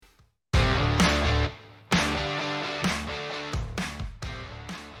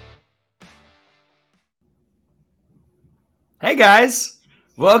Hey guys,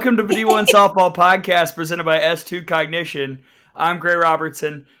 welcome to the D1Softball podcast presented by S2 Cognition. I'm Gray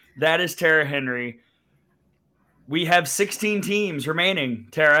Robertson. That is Tara Henry. We have 16 teams remaining,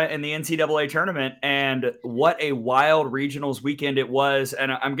 Tara, in the NCAA tournament, and what a wild regionals weekend it was.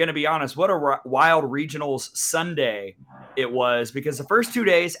 And I'm going to be honest, what a wild regionals Sunday it was, because the first 2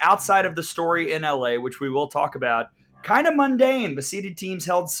 days outside of the story in LA, which we will talk about, kind of mundane. The seeded teams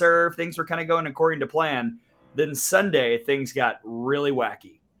held serve. Things were kind of going according to plan. Then Sunday, things got really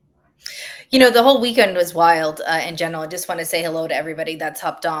wacky. The whole weekend was wild in general. I just want to say hello to everybody that's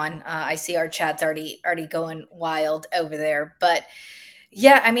hopped on. I see our chat's already going wild over there. But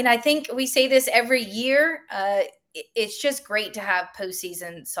yeah, I mean, I think we say this every year. It's just great to have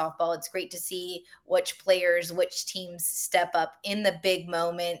postseason softball. It's great to see which players, which teams step up in the big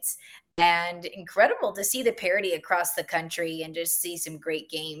moments. And incredible to see the parity across the country and just see some great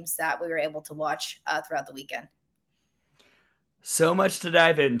games that we were able to watch throughout the weekend. So much to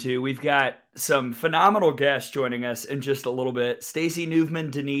dive into. We've got some phenomenal guests joining us in just a little bit. Stacey Nuveman,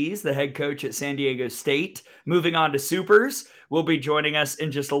 Deniz, the head coach at San Diego State, moving on to Supers, will be joining us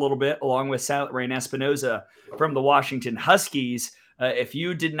in just a little bit, along with SilentRain Espinoza from the Washington Huskies. If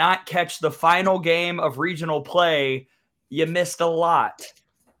you did not catch the final game of regional play, you missed a lot.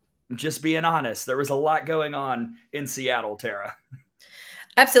 Just being honest, there was a lot going on in Seattle, Tara.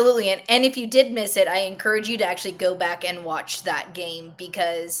 Absolutely. And if you did miss it, I encourage you to actually go back and watch that game,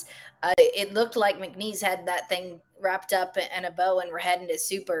 because it looked like McNeese had that thing wrapped up in a bow and we're heading to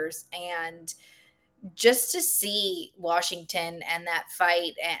Supers. And just to see Washington and that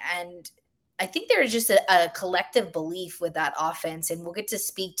fight, and I think there's just a collective belief with that offense. And we'll get to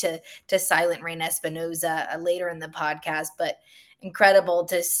speak to SilentRain Espinoza later in the podcast, but incredible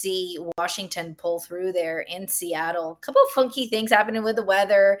to see Washington pull through there in Seattle. A couple of funky things happening with the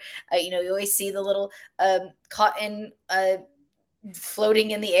weather. You always see the little cotton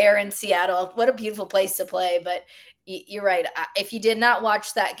floating in the air in Seattle. What a beautiful place to play. But you're right. If you did not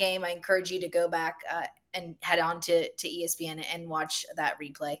watch that game, I encourage you to go back and head on to ESPN and watch that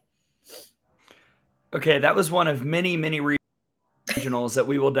replay. Okay, that was one of many, many regionals that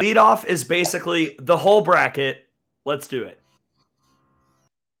we will lead off. Is basically the whole bracket. Let's do it.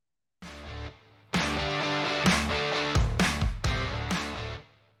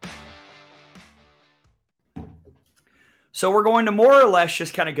 So we're going to more or less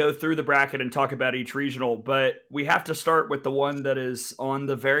just kind of go through the bracket and talk about each regional, but we have to start with the one that is on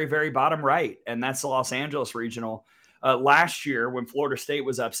the very, very bottom right, and that's the Los Angeles regional. Last year, when Florida State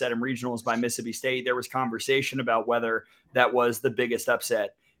was upset in regionals by Mississippi State, there was conversation about whether that was the biggest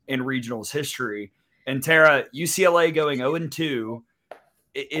upset in regionals history. And Tara, UCLA going 0-2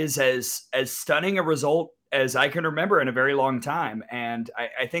 is as stunning a result as I can remember in a very long time. And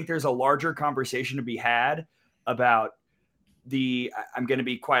I think there's a larger conversation to be had about I'm going to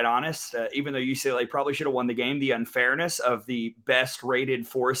be quite honest, even though UCLA probably should have won the game, the unfairness of the best rated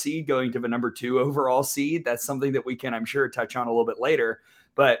 4 seed going to the number 2 overall seed. That's something that we can, I'm sure, touch on a little bit later.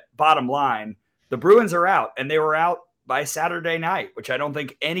 But bottom line, the Bruins are out, and they were out by Saturday night, which I don't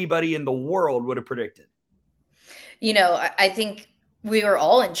think anybody in the world would have predicted. I think we were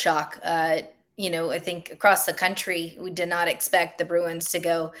all in shock. I think across the country, we did not expect the Bruins to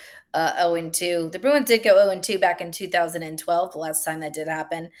go 0-2. The Bruins did go 0-2 back in 2012, the last time that did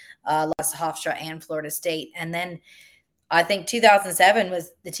happen. Lost to Hofstra and Florida State. And then I think 2007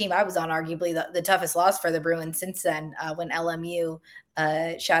 was the team I was on, arguably the toughest loss for the Bruins since then, when LMU,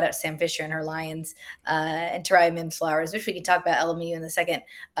 shout out Sam Fisher and her Lions, and Tariah Mims-Flowers, which we can talk about LMU in a second,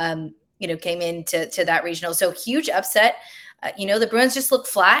 came into that regional. So huge upset. The Bruins just look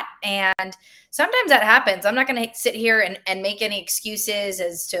flat, and sometimes that happens. I'm not going to sit here and make any excuses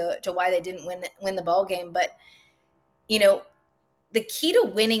as to why they didn't win the ball game. But, the key to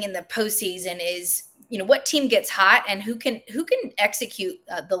winning in the postseason is, what team gets hot and who can execute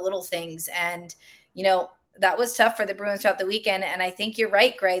the little things. And, that was tough for the Bruins throughout the weekend. And I think you're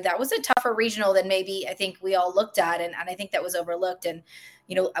right, Gray. That was a tougher regional than maybe I think we all looked at. And I think that was overlooked. And,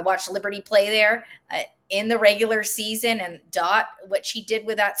 I watched Liberty play there in the regular season, and Dot, what she did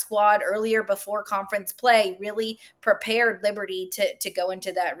with that squad earlier before conference play, really prepared Liberty to go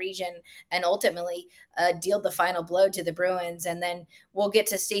into that region and ultimately deal the final blow to the Bruins. And then we'll get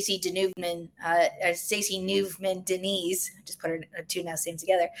to Stacey Nuveman, Deniz, just put her two names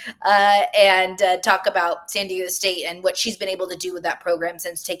together, and talk about San Diego State and what she's been able to do with that program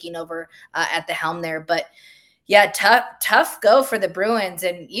since taking over at the helm there. But yeah, tough go for the Bruins.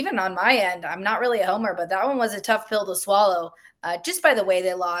 And even on my end, I'm not really a homer, but that one was a tough pill to swallow, just by the way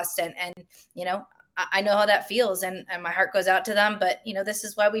they lost. And I know how that feels, and my heart goes out to them. But this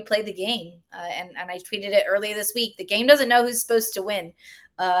is why we play the game. And I tweeted it earlier this week. The game doesn't know who's supposed to win.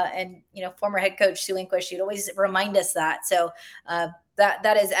 And former head coach Sue Inquist, she'd always remind us that. So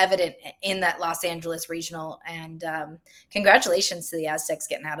that is evident in that Los Angeles regional. And congratulations to the Aztecs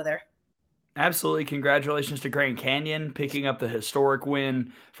getting out of there. Absolutely. Congratulations to Grand Canyon picking up the historic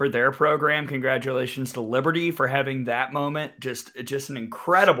win for their program. Congratulations to Liberty for having that moment. Just an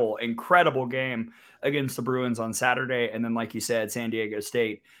incredible, incredible game against the Bruins on Saturday. And then, like you said, San Diego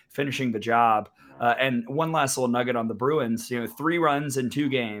State finishing the job. And one last little nugget on the Bruins, 3 runs in 2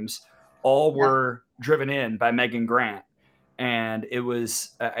 games, all were driven in by Megan Grant. And it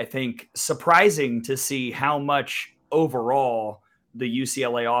was, I think, surprising to see how much overall the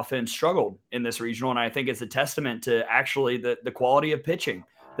UCLA offense struggled in this regional. And I think it's a testament to actually the quality of pitching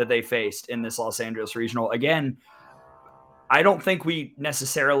that they faced in this Los Angeles regional. Again, I don't think we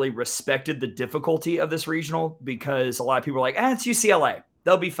necessarily respected the difficulty of this regional because a lot of people are like, it's UCLA.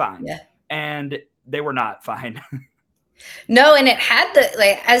 They'll be fine. Yeah. And they were not fine. No, and it had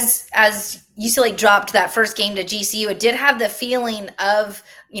as UCLA dropped that first game to GCU, it did have the feeling of,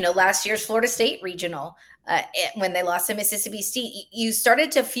 last year's Florida State regional. When they lost to Mississippi State, you started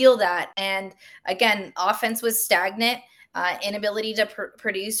to feel that. And again, offense was stagnant, inability to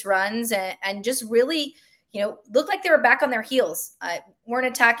produce runs and just really, looked like they were back on their heels. Weren't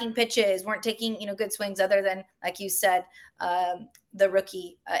attacking pitches, weren't taking, good swings other than, like you said, the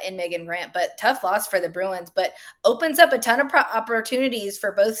rookie in Megan Grant. But tough loss for the Bruins, but opens up a ton of opportunities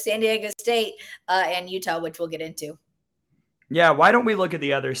for both San Diego State and Utah, which we'll get into. Yeah, why don't we look at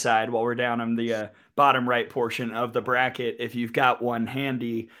the other side while we're down on the bottom right portion of the bracket, if you've got one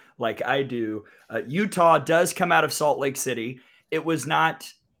handy like I do. Utah does come out of Salt Lake City. It was not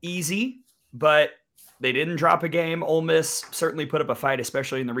easy, but they didn't drop a game. Ole Miss certainly put up a fight,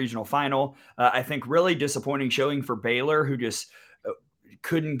 especially in the regional final. I think really disappointing showing for Baylor, who just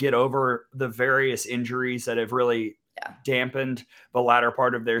couldn't get over the various injuries that have really dampened the latter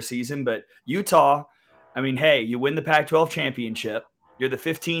part of their season. But Utah, I mean, hey, you win the Pac-12 championship. You're the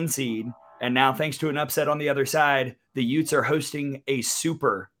 15 seed. And now, thanks to an upset on the other side, the Utes are hosting a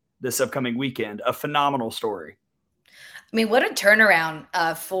super this upcoming weekend. A phenomenal story. I mean, what a turnaround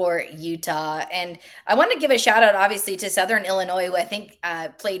for Utah. And I want to give a shout out, obviously, to Southern Illinois, who I think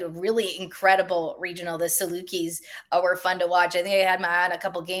played a really incredible regional. The Salukis were fun to watch. I think I had my eye on a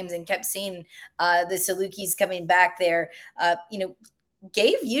couple games and kept seeing the Salukis coming back there.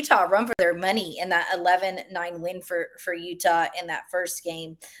 Gave Utah a run for their money in that 11-9 win for Utah in that first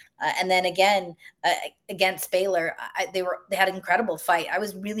game. And then again, against Baylor, they had an incredible fight. I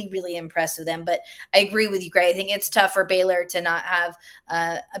was really, really impressed with them. But I agree with you, Gray. I think it's tough for Baylor to not have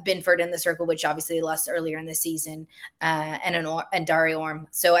a Binford in the circle, which obviously they lost earlier in the season, and Dari Orm.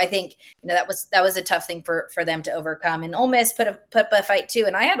 So I think that was a tough thing for them to overcome. And Ole Miss put up a fight too.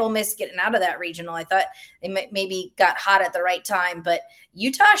 And I had Ole Miss getting out of that regional. I thought they maybe got hot at the right time, but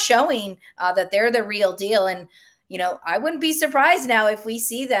Utah showing that they're the real deal. And I wouldn't be surprised now if we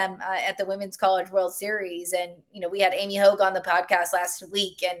see them at the Women's College World Series. And, we had Amy Hogue on the podcast last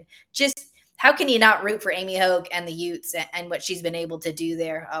week, and just how can you not root for Amy Hogue and the Utes and what she's been able to do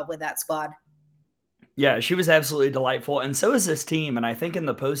there with that squad? Yeah, she was absolutely delightful. And so is this team. And I think in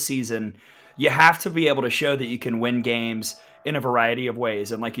the postseason, you have to be able to show that you can win games in a variety of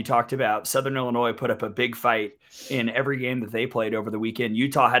ways. And like you talked about, Southern Illinois put up a big fight in every game that they played over the weekend.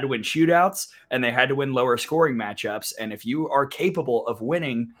 Utah had to win shootouts and they had to win lower scoring matchups. And if you are capable of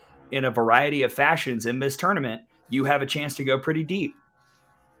winning in a variety of fashions in this tournament, you have a chance to go pretty deep.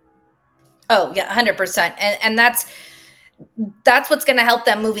 Oh yeah, 100%. And that's what's going to help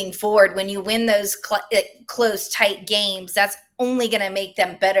them moving forward. When you win those close, tight games, that's only going to make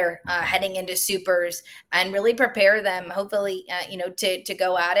them better heading into supers and really prepare them, hopefully, to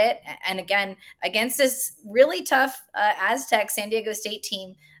go at it. And again, against this really tough Aztec San Diego State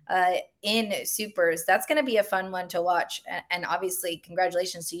team in supers, that's going to be a fun one to watch. And obviously,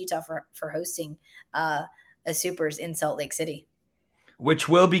 congratulations to Utah for hosting a supers in Salt Lake City, which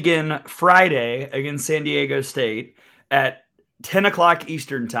will begin Friday against San Diego State at 10 o'clock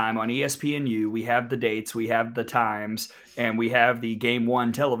Eastern time on ESPNU. We have the dates, we have the times, and we have the game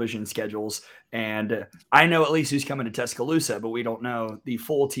one television schedules. And I know at least who's coming to Tuscaloosa, but we don't know the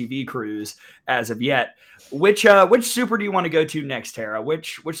full TV crews as of yet. Which super do you want to go to next, Tara?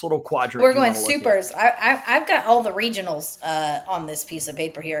 Which little quadrant? We're going supers. I've got all the regionals on this piece of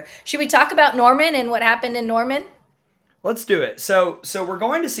paper here. Should we talk about Norman and what happened in Norman? Let's do it. So we're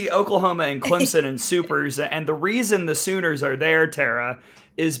going to see Oklahoma and Clemson in supers. And the reason the Sooners are there, Tara,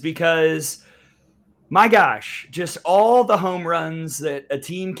 is because My gosh, just all the home runs that a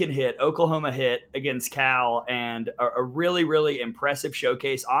team can hit. Oklahoma hit against Cal, and a really, really impressive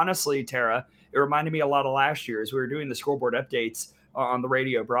showcase. Honestly, Tara, it reminded me a lot of last year as we were doing the scoreboard updates on the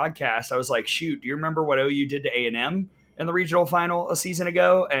radio broadcast. I was like, shoot, do you remember what OU did to A&M in the regional final a season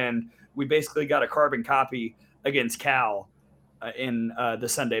ago? And we basically got a carbon copy against Cal in the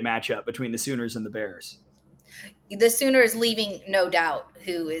Sunday matchup between the Sooners and the Bears. The Sooners leaving, no doubt,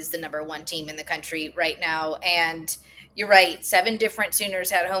 who is the number one team in the country right now. And you're right, 7 different Sooners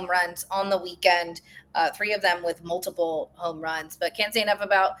had home runs on the weekend, 3 of them with multiple home runs. But can't say enough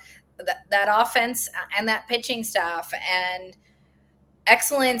about that offense and that pitching staff. And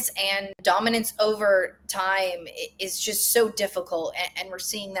excellence and dominance over time is just so difficult. And we're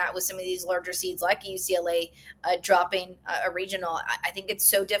seeing that with some of these larger seeds like UCLA dropping a regional. I think it's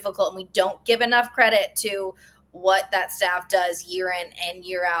so difficult, and we don't give enough credit to what that staff does year in and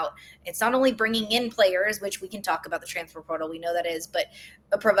year out. It's not only bringing in players, which we can talk about the transfer portal, we know that is, but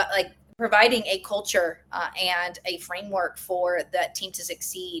providing a culture and a framework for that team to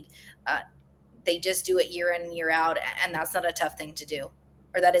succeed. They just do it year in and year out, and that's not a tough thing to do,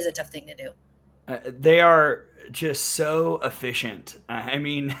 or that is a tough thing to do. They are just so efficient. I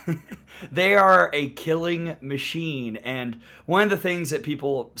mean, they are a killing machine. And one of the things that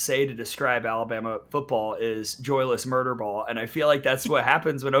people say to describe Alabama football is joyless murder ball. And I feel like that's what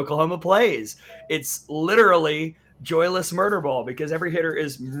happens when Oklahoma plays. It's literally joyless murder ball because every hitter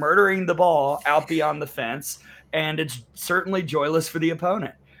is murdering the ball out beyond the fence. And it's certainly joyless for the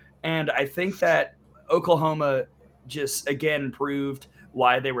opponent. And I think that Oklahoma just, again, proved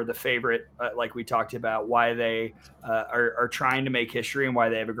why they were the favorite, like we talked about, why they are trying to make history and why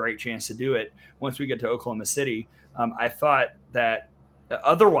they have a great chance to do it once we get to Oklahoma City. I thought that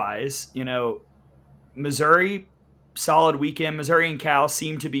otherwise, Missouri, solid weekend. Missouri and Cal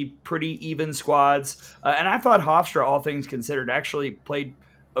seemed to be pretty even squads. And I thought Hofstra, all things considered, actually played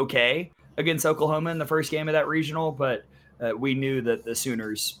okay against Oklahoma in the first game of that regional, but we knew that the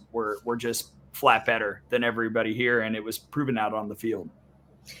Sooners were just flat better than everybody here, and it was proven out on the field.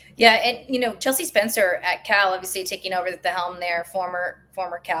 Yeah, and Chelsea Spencer at Cal, obviously taking over the helm there, former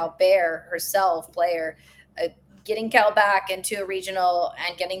Cal Bear herself, player, getting Cal back into a regional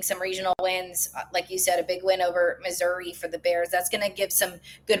and getting some regional wins. Like you said, a big win over Missouri for the Bears. That's going to give some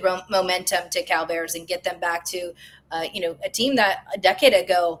good momentum to Cal Bears and get them back to, a team that a decade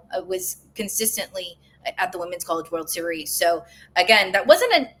ago was consistently at the Women's College World Series. So again, that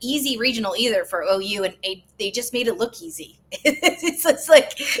wasn't an easy regional either for OU, and they just made it look easy. It's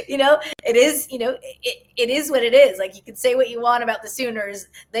like, it is, it is what it is. Like, you can say what you want about the Sooners.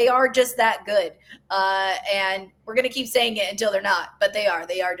 They are just that good. And we're going to keep saying it until they're not, but they are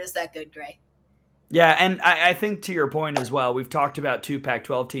just that good, Gray. Yeah. And I think to your point as well, we've talked about 2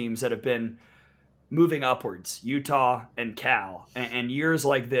 Pac-12 teams that have been moving upwards, Utah and Cal, and years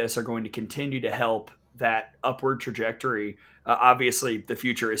like this are going to continue to help that upward trajectory. Obviously, the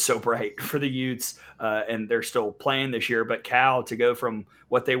future is so bright for the Utes, and they're still playing this year. But Cal, to go from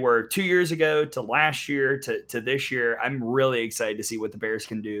what they were 2 years ago to last year to this year, I'm really excited to see what the Bears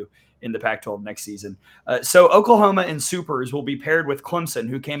can do in the Pac-12 next season. So Oklahoma in Supers will be paired with Clemson,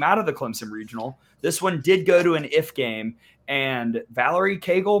 who came out of the Clemson Regional. This one did go to an if game, and Valerie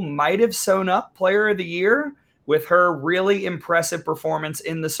Cagle might have sewn up Player of the Year with her really impressive performance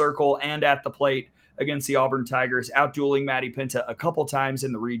in the circle and at the plate against the Auburn Tigers, outdueling Maddie Pinta a couple times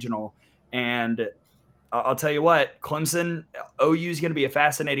in the regional. And I'll tell you what, Clemson, OU is going to be a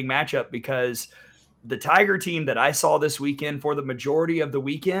fascinating matchup because the Tiger team that I saw this weekend for the majority of the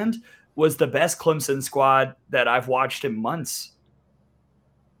weekend was the best Clemson squad that I've watched in months.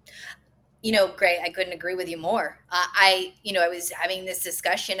 Gray, I couldn't agree with you more. I was having this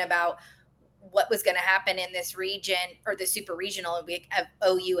discussion about what was going to happen in this region, or the super regional week of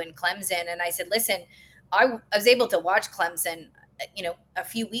OU and Clemson. And I said, listen, I was able to watch Clemson, a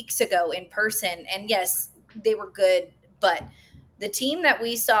few weeks ago in person. And yes, they were good, but the team that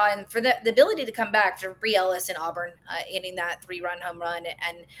we saw, and for the ability to come back for Bree Ellis and Auburn, hitting that 3-run home run,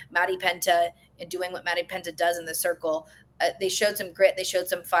 and Maddie Penta and doing what Maddie Penta does in the circle, they showed some grit. They showed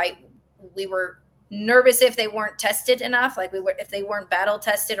some fight. We were nervous if they weren't tested enough, if they weren't battle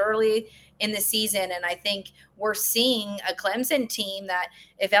tested early in the season. And I think we're seeing a Clemson team that,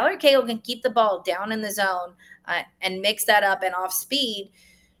 if Valerie Cagle can keep the ball down in the zone and mix that up and off speed,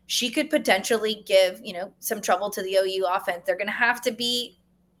 she could potentially give, some trouble to the OU offense. They're going to have to be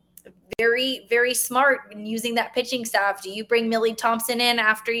very, very smart in using that pitching staff. Do you bring Millie Thompson in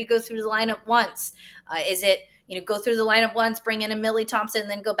after you go through the lineup once? Is it, go through the lineup once, bring in a Millie Thompson, and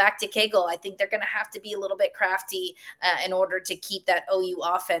then go back to Cagle. I think they're going to have to be a little bit crafty in order to keep that OU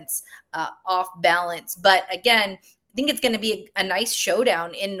offense off balance. But again, I think it's going to be a nice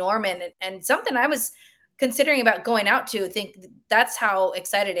showdown in Norman, and something I was considering about going out to. I think that's how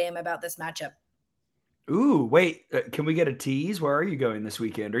excited I am about this matchup. Ooh, wait, can we get a tease? Where are you going this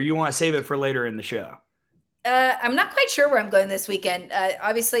weekend? Or you want to save it for later in the show? I'm not quite sure where I'm going this weekend.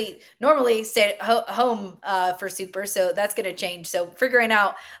 Obviously, normally stay at home for Super, so that's going to change. So figuring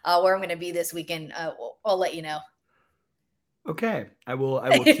out where I'm going to be this weekend, I'll let you know. Okay, I will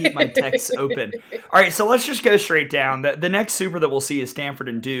keep my texts open. All right, so let's just go straight down. The next Super that we'll see is Stanford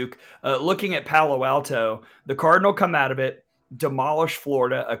and Duke. Looking at Palo Alto, the Cardinal come out of it, demolish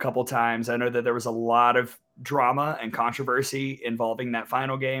Florida a couple times. I know that there was a lot of drama and controversy involving that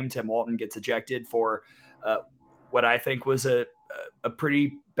final game. Tim Walton gets ejected for what I think was a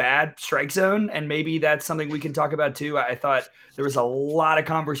pretty bad strike zone, and maybe that's something we can talk about too. I thought there was a lot of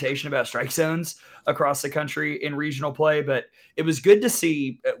conversation about strike zones across the country in regional play, but it was good to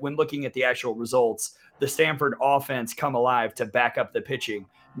see when looking at the actual results, the Stanford offense come alive to back up the pitching.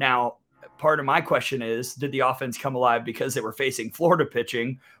 Now, part of my question is, did the offense come alive because they were facing Florida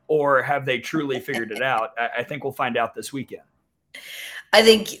pitching, or have they truly figured it out? I think we'll find out this weekend. I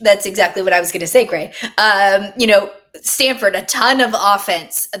think that's exactly what I was going to say, Gray. Stanford, a ton of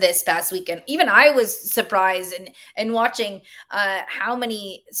offense this past weekend. Even I was surprised in watching how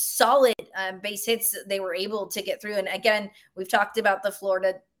many solid base hits they were able to get through. And again, we've talked about the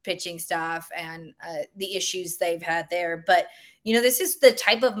Florida pitching staff and the issues they've had there. But, this is the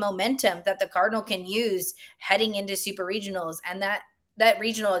type of momentum that the Cardinal can use heading into super regionals. And that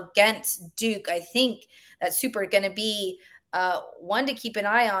regional against Duke, I think that's super going to be one to keep an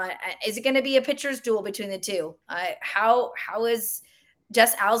eye on. Is it going to be a pitcher's duel between the two? How is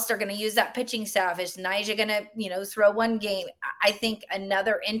Jess Allister going to use that pitching staff? Is Nyjah going to, throw one game? I think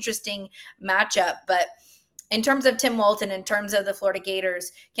another interesting matchup. But in terms of Tim Walton, in terms of the Florida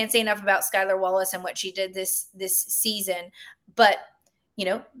Gators, can't say enough about Skylar Wallace and what she did this season. But,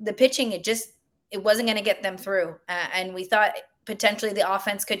 the pitching, it wasn't going to get them through. And we thought potentially the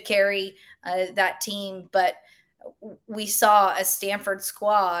offense could carry that team. But we saw a Stanford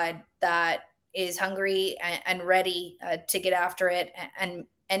squad that is hungry and ready to get after it. And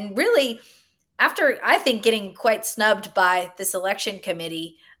really, after, I think, getting quite snubbed by the selection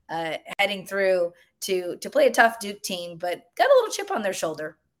committee heading through to play a tough Duke team, but got a little chip on their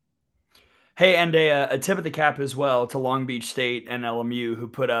shoulder. Hey, and a tip of the cap as well to Long Beach State and LMU, who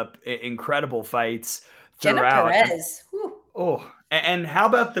put up incredible fights throughout. Jenna Perez. And how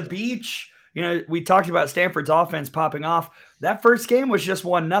about the Beach? We talked about Stanford's offense popping off. That first game was just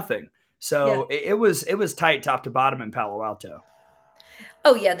 1-0. So yeah. It was tight top to bottom in Palo Alto.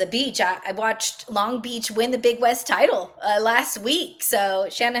 Oh, yeah, the Beach. I watched Long Beach win the Big West title last week. So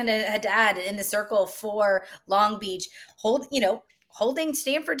Shannon Haddad in the circle for Long Beach, holding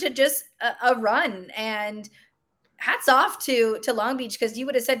Stanford to just a run. And hats off to Long Beach, because you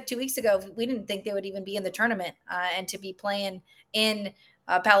would have said 2 weeks ago we didn't think they would even be in the tournament, and to be playing in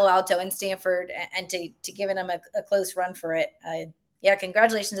Palo Alto and Stanford and to giving them a close run for it.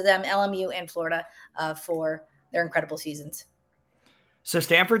 Congratulations to them, LMU and Florida, for their incredible seasons. So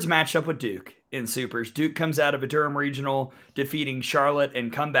Stanford's matched up with Duke in Supers. Duke comes out of a Durham Regional, defeating Charlotte in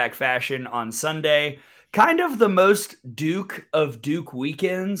comeback fashion on Sunday. Kind of the most Duke of Duke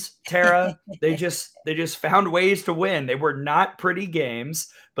weekends, Tara. They just found ways to win. They were not pretty games,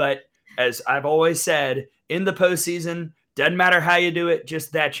 but as I've always said, in the postseason, doesn't matter how you do it,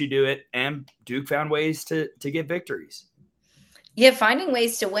 just that you do it. And Duke found ways to get victories. Yeah, finding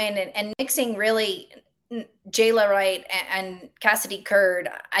ways to win and mixing really Jayla Wright and Cassidy Curd.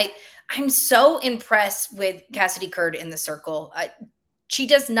 I'm so impressed with Cassidy Curd in the circle. She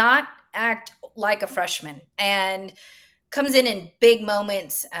does not act like a freshman and comes in big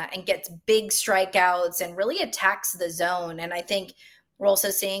moments and gets big strikeouts and really attacks the zone. And I think we're also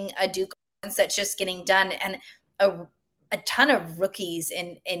seeing a Duke offense that's just getting done, and a ton of rookies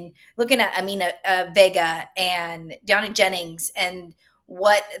in looking at Amina Vega and Deanna Jennings and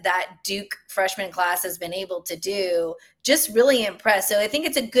what that Duke freshman class has been able to do. Just really impressed. So I think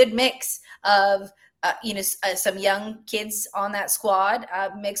it's a good mix of some young kids on that squad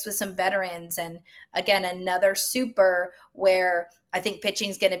mixed with some veterans. And again, another super where I think pitching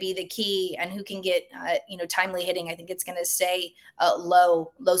is going to be the key, and who can get, timely hitting. I think it's going to stay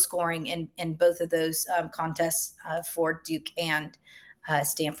low scoring in both of those contests for Duke and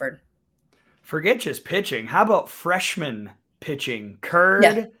Stanford. Forget just pitching. How about freshman pitching?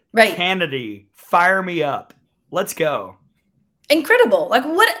 Curd, right. Kennedy, fire me up. Let's go. Incredible. Like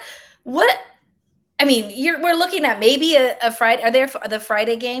what I mean, we're looking at maybe a Friday. Are there the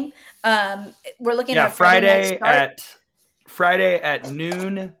Friday game? We're looking at a Friday night start. Friday at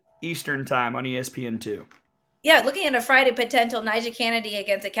noon Eastern time on ESPN2. Yeah, looking at a Friday potential, Nigel Kennedy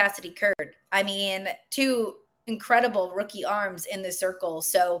against a Cassidy Curd. I mean, two incredible rookie arms in the circle.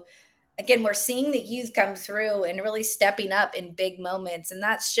 So again, we're seeing the youth come through and really stepping up in big moments. And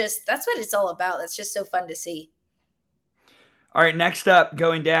that's what it's all about. That's just so fun to see. All right, next up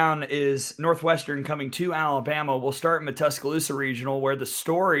going down is Northwestern coming to Alabama. We'll start in the Tuscaloosa Regional, where the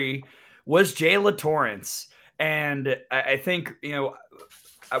story was Jayla Torrance. And I think,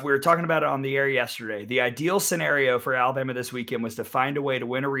 we were talking about it on the air yesterday. The ideal scenario for Alabama this weekend was to find a way to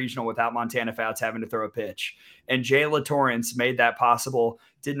win a regional without Montana Fouts having to throw a pitch. And Jayla Torrance made that possible,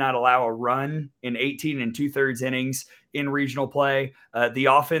 did not allow a run in 18 and 2/3 innings in regional play. The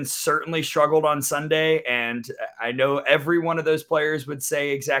offense certainly struggled on Sunday, and I know every one of those players would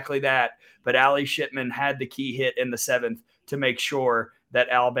say exactly that, but Allie Shipman had the key hit in the 7th to make sure that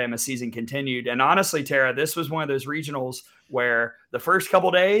Alabama season continued. And honestly, Tara, this was one of those regionals where the first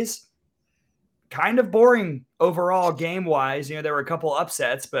couple days, kind of boring overall game-wise. There were a couple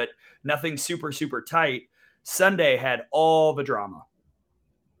upsets, but nothing super, super tight. Sunday had all the drama.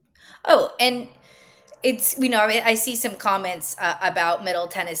 Oh, and it's, I see some comments about Middle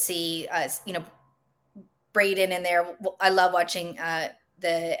Tennessee, Braden in there. I love watching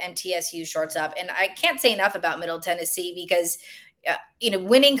the MTSU shortstop. And I can't say enough about Middle Tennessee because,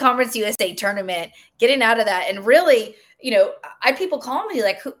 winning Conference USA tournament, getting out of that. And really, people call me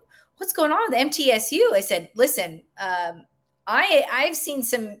like, what's going on with MTSU? I said, listen, I've seen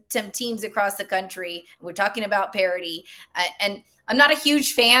some teams across the country. We're talking about parity, and I'm not a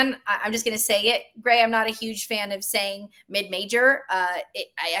huge fan. I'm just going to say it, Gray. I'm not a huge fan of saying mid-major.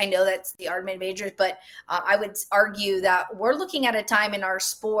 I know that's the art mid-majors, but I would argue that we're looking at a time in our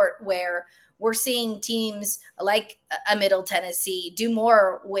sport where we're seeing teams like a Middle Tennessee do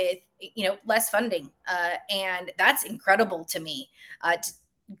more with less funding, and that's incredible to me.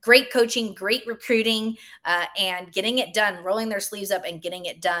 Great coaching, great recruiting, and getting it done, rolling their sleeves up and getting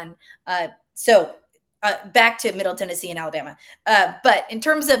it done. So back to Middle Tennessee and Alabama. But in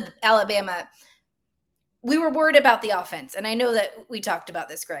terms of Alabama, we were worried about the offense. And I know that we talked about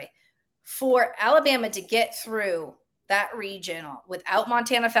this, Gray. For Alabama to get through that regional without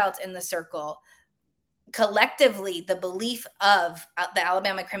Montana Fouts in the circle, collectively, the belief of the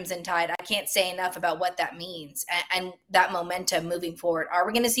Alabama Crimson Tide, I can't say enough about what that means and that momentum moving forward. Are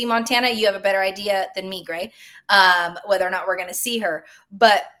we going to see Montana? You have a better idea than me, Gray, whether or not we're going to see her.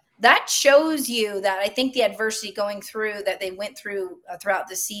 But that shows you that I think the adversity going through that they went through throughout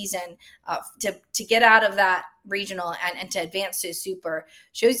the season to get out of that regional and to advance to super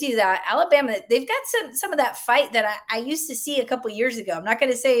shows you that Alabama, they've got some of that fight that I used to see a couple years ago. I'm not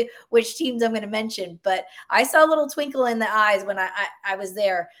going to say which teams I'm going to mention, but I saw a little twinkle in the eyes when I was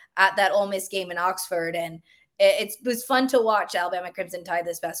there at that Ole Miss game in Oxford. And it was fun to watch Alabama Crimson Tide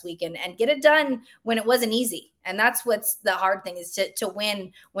this past weekend and get it done when it wasn't easy. And that's what's the hard thing, is to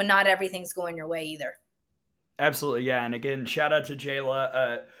win when not everything's going your way either. Absolutely, yeah. And again, shout out to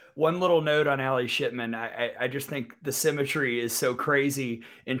Jayla. One little note on Allie Shipman. I just think the symmetry is so crazy.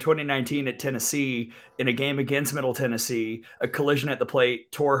 In 2019 at Tennessee, in a game against Middle Tennessee, a collision at the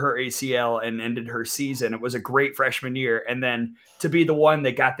plate tore her ACL and ended her season. It was a great freshman year. And then to be the one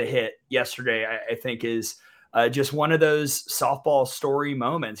that got the hit yesterday, I think is just one of those softball story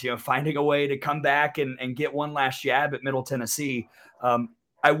moments, finding a way to come back and get one last jab at Middle Tennessee.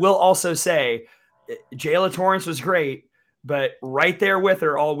 I will also say Jayla Torrance was great, but right there with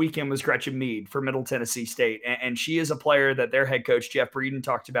her all weekend was Gretchen Mead for Middle Tennessee State. And she is a player that their head coach, Jeff Breeden,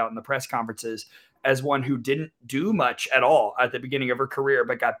 talked about in the press conferences as one who didn't do much at all at the beginning of her career,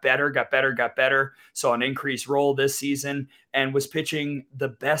 but got better, saw an increased role this season, and was pitching the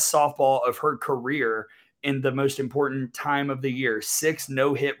best softball of her career in the most important time of the year. 6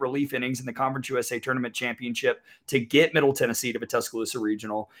 no-hit relief innings in the Conference USA Tournament Championship to get Middle Tennessee to the Tuscaloosa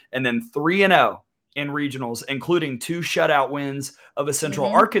Regional, and then 3-0 in regionals, including 2 shutout wins of a Central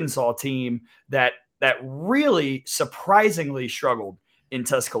Arkansas team that really surprisingly struggled in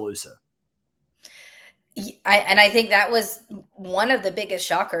Tuscaloosa. I think that was one of the biggest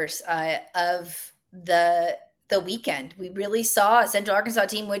shockers of the weekend. We really saw a Central Arkansas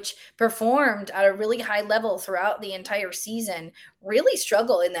team which performed at a really high level throughout the entire season really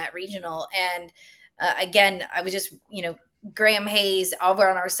struggle in that regional. And again, I was just, Graham Hayes over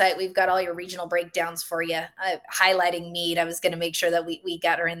on our site, we've got all your regional breakdowns for you, highlighting Mead. I was going to make sure that we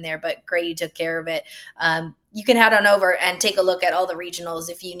got her in there, but Gray, you took care of it. You can head on over and take a look at all the regionals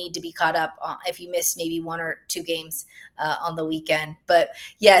if you need to be caught up, if you missed maybe 1 or 2 games on the weekend. But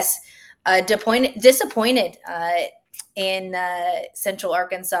yes, disappointed in Central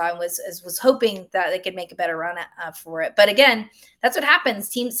Arkansas, and was hoping that they could make a better run for it. But again, that's what happens.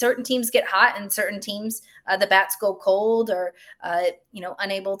 Certain teams get hot, and certain teams the bats go cold, or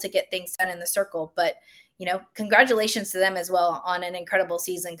unable to get things done in the circle. But congratulations to them as well on an incredible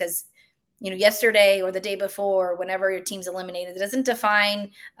season, because yesterday or the day before, whenever your team's eliminated, it doesn't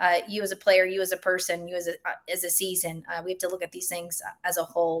define you as a player, you as a person, you as a season. We have to look at these things as a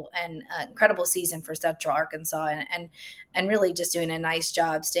whole, and incredible season for Central Arkansas, and really just doing a nice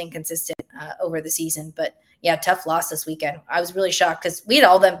job staying consistent over the season. But yeah, tough loss this weekend. I was really shocked because we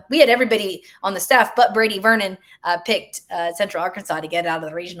had everybody on the staff, but Brady Vernon picked Central Arkansas to get out of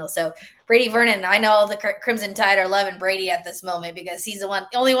the regional. So Brady Vernon, I know the Crimson Tide are loving Brady at this moment, because he's the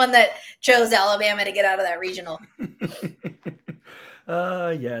only one that chose Alabama to get out of that regional.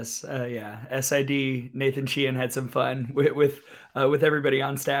 Yes. Yeah. SID Nathan Sheehan had some fun with everybody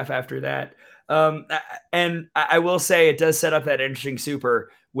on staff after that. And I will say it does set up that interesting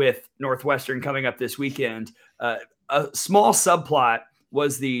super with Northwestern coming up this weekend. A small subplot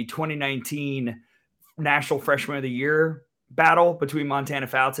was the 2019 National Freshman of the Year battle between Montana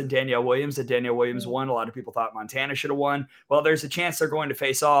Fouts and Danielle Williams, that Danielle Williams won. A lot of people thought Montana should have won. Well, there's a chance they're going to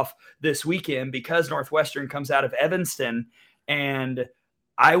face off this weekend, because Northwestern comes out of Evanston. And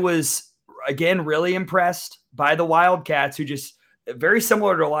I was, again, really impressed by the Wildcats, who just, very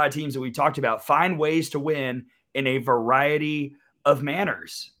similar to a lot of teams that we talked about, find ways to win in a variety of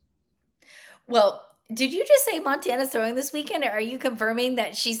manners. Well, did you just say Montana's throwing this weekend, or are you confirming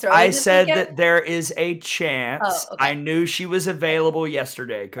that she's throwing I this said weekend? that there is a chance. Oh, okay. I knew she was available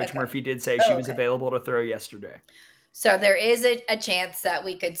yesterday. Coach Murphy did say she was available to throw yesterday. So there is a chance that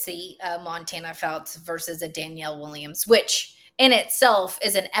we could see Montana Fouts versus a Danielle Williams, which in itself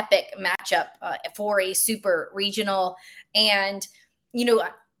is an epic matchup for a super regional. And,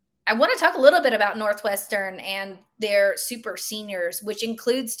 I want to talk a little bit about Northwestern and their super seniors, which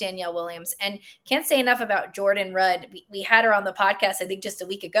includes Danielle Williams. And can't say enough about Jordan Rudd. We had her on the podcast, I think, just a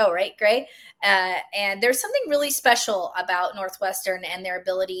week ago, right, Gray? And there's something really special about Northwestern and their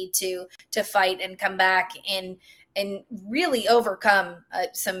ability to fight and come back and really overcome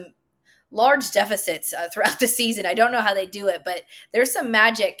some large deficits throughout the season. I don't know how they do it, but there's some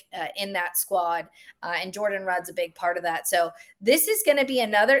magic in that squad, and Jordan Rudd's a big part of that. So this is going to be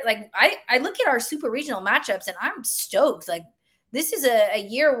another, I look at our super regional matchups and I'm stoked. Like, this is a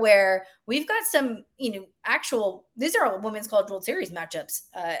year where we've got some, actual, these are all Women's College World Series matchups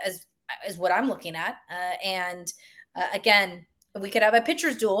as what I'm looking at. And again, we could have a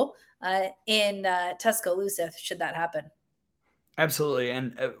pitcher's duel in Tuscaloosa should that happen. Absolutely.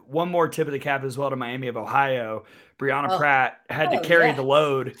 And one more tip of the cap as well to Miami of Ohio. Brianna Pratt had to carry the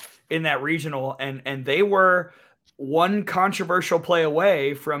load in that regional, and they were one controversial play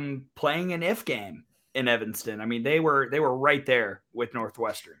away from playing an if game in Evanston. I mean, they were right there with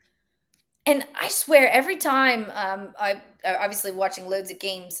Northwestern. And I swear, every time I obviously watching loads of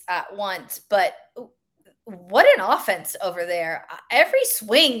games at once, but what an offense over there. Every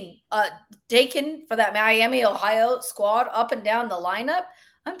swing taken for that Miami, Ohio squad up and down the lineup,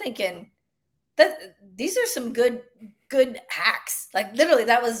 I'm thinking that these are some good hacks. Like, literally,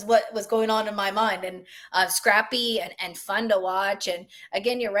 that was what was going on in my mind. And scrappy and fun to watch. And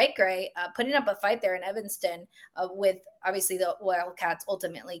again, you're right, Gray, putting up a fight there in Evanston with obviously the Wildcats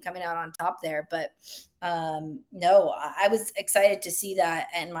ultimately coming out on top there. But no, I was excited to see that.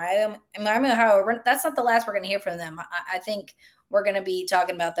 And Miami, Ohio, that's not the last we're going to hear from them. I think we're going to be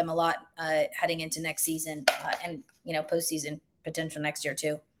talking about them a lot heading into next season and, postseason potential next year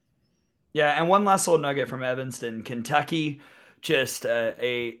too. Yeah, and one last little nugget from Evanston. Kentucky, just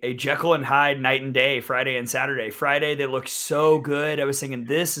a Jekyll and Hyde night and day, Friday and Saturday. Friday, they looked so good. I was thinking,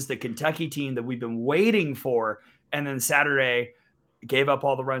 this is the Kentucky team that we've been waiting for. And then Saturday, gave up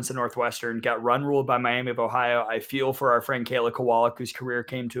all the runs to Northwestern, got run ruled by Miami of Ohio. I feel for our friend Kayla Kowalik, whose career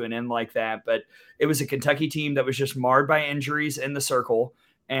came to an end like that. But it was a Kentucky team that was just marred by injuries in the circle,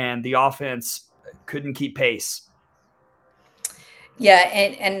 and the offense couldn't keep pace. Yeah,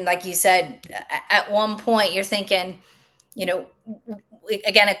 and like you said, at one point you're thinking,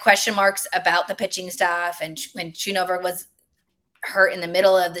 again, a question marks about the pitching staff, and when Schoonover was hurt in the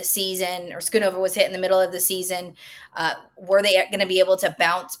middle of the season, or Schoonover was hit in the middle of the season, were they going to be able to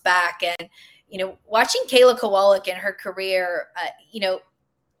bounce back? And watching Kayla Kowalik in her career,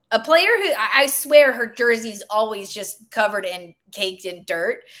 a player who I swear her jersey's always just covered in caked in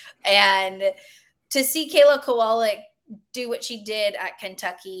dirt, and to see Kayla Kowalik do what she did at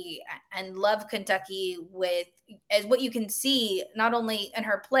Kentucky and love Kentucky as what you can see, not only in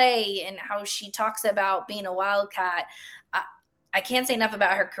her play and how she talks about being a Wildcat. I can't say enough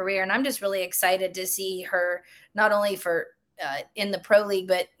about her career, and I'm just really excited to see her not only for in the pro league,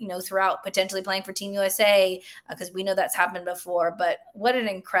 but throughout, potentially playing for Team USA, because we know that's happened before. But what an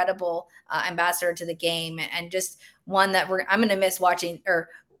incredible ambassador to the game, and just one that I'm going to miss watching, or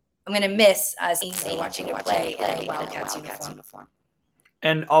I'm going to miss seeing watching her play in a Wildcats uniform.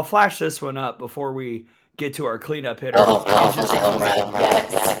 And I'll flash this one up before we get to our cleanup hitter.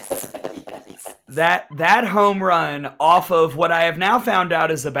 That home run off of what I have now found out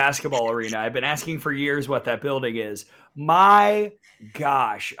is the basketball arena. I've been asking for years what that building is. My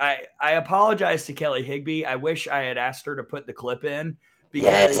gosh. I apologize to Kelly Higbee. I wish I had asked her to put the clip in,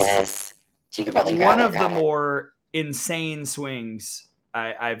 because she could probably one of the more insane swings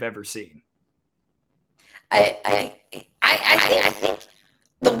I've ever seen. I think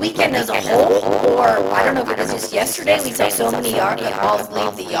the weekend as a whole, or I don't know if it was just yesterday, we saw so many balls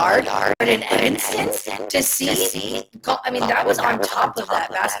leave the yard. But in Evanston, to see, that was on top of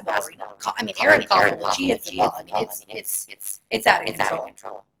that basketball arena. Erin Coughlin, she hits the ball. It's out of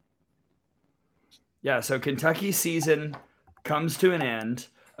control. Yeah, so Kentucky's season comes to an end,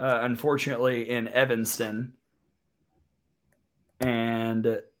 unfortunately, in Evanston.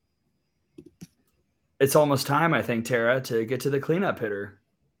 And it's almost time, I think, Tara, to get to the cleanup hitter.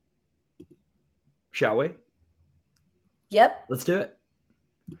 Shall we? Yep. Let's do it.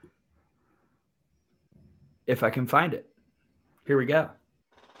 If I can find it. Here we go.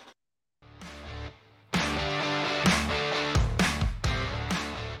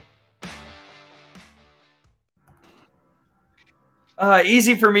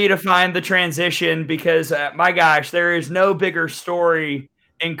 Easy for me to find the transition, because, my gosh, there is no bigger story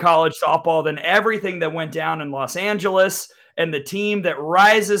in college softball than everything that went down in Los Angeles, and the team that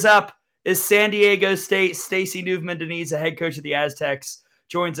rises up is San Diego State. Stacey Nuveman, Deniz, the head coach of the Aztecs,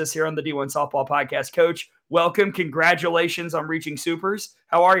 joins us here on the D1Softball podcast. Coach, welcome. Congratulations on reaching supers.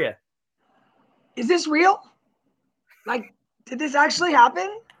 How are you? Is this real? Like, did this actually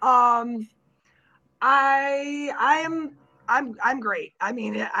happen? I'm great.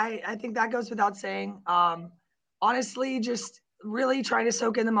 I think that goes without saying. Honestly, just really trying to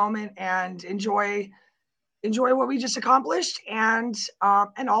soak in the moment and enjoy what we just accomplished, and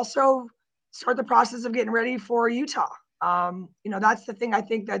also start the process of getting ready for Utah. That's the thing I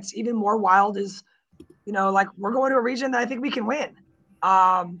think that's even more wild is, we're going to a region that I think we can win.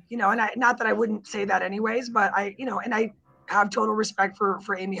 And not that I wouldn't say that anyways, but I have total respect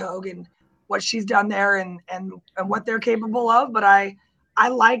for Amy Hogue and what she's done there and what they're capable of. But I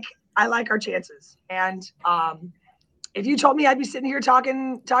like our chances. And if you told me I'd be sitting here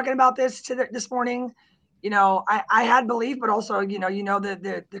talking about this this morning, I had belief, but also,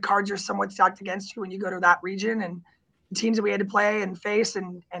 the cards are somewhat stacked against you when you go to that region and the teams that we had to play and face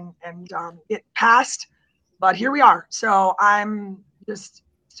and get past. But here we are. So I'm just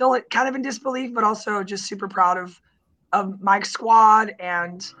still kind of in disbelief, but also just super proud of my squad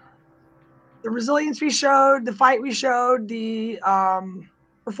and the resilience we showed, the fight we showed, the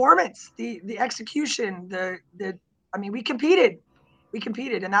performance, the execution, we competed,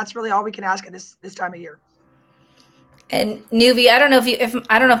 and that's really all we can ask at this time of year. And Nuvi, I don't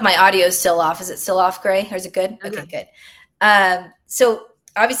know if my audio is still off. Is it still off, Gray? Or is it good? You're okay, good. So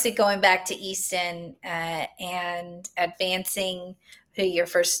obviously going back to Easton and advancing to your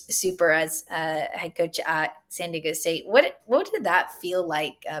first super as head coach at San Diego State, what did that feel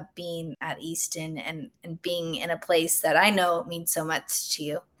like, being at Easton and being in a place that I know means so much to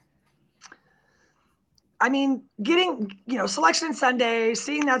you? Getting, selection Sunday,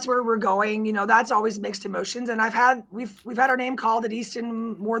 seeing that's where we're going, that's always mixed emotions. And we've had our name called at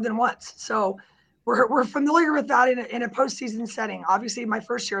Easton more than once. So we're familiar with that in a postseason setting. Obviously my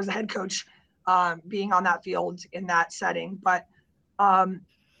first year as a head coach, being on that field in that setting. But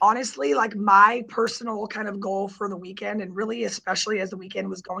honestly, like my personal kind of goal for the weekend, and really, especially as the weekend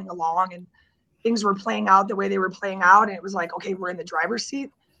was going along and things were playing out the way they were playing out. And it was like, okay, we're in the driver's seat.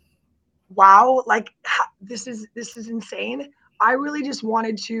 Wow, like this is insane. I really just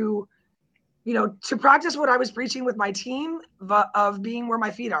wanted to practice what I was preaching with my team of being where my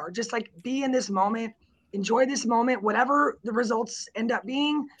feet are, just like be in this moment, enjoy this moment, whatever the results end up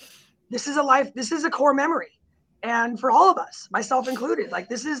being. This is a core memory. And for all of us, myself included, like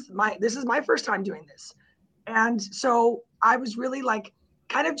this is my first time doing this. And so I was really like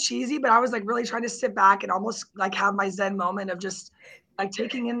kind of cheesy, but I was like really trying to sit back and almost like have my Zen moment of just like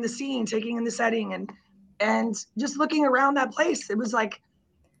taking in the scene, taking in the setting and just looking around that place. It was like,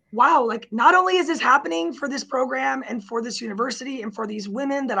 wow, like not only is this happening for this program and for this university and for these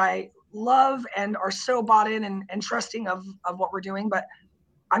women that I love and are so bought in and trusting of what we're doing, but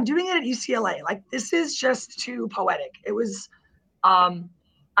I'm doing it at UCLA. Like this is just too poetic. It was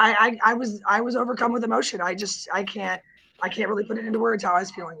I was overcome with emotion. I can't really put it into words how I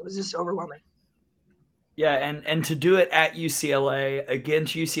was feeling. It was just overwhelming. Yeah, and to do it at UCLA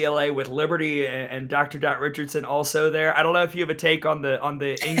against UCLA with Liberty and Dr. Richardson also there. I don't know if you have a take on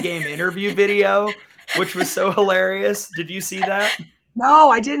the in-game interview video, which was so hilarious. Did you see that? No,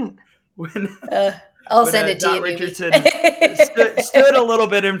 I didn't. I'll send it to you, Richardson stood a little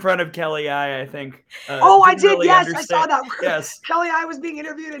bit in front of Kelly I think. I did. Really yes, understand. I saw that. Yes. Kelly I was being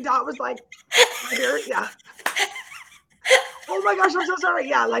interviewed and Dot was like, yeah. Oh my gosh, I'm so sorry.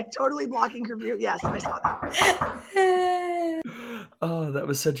 Yeah, like totally blocking her view. Yes, I saw that. Oh, that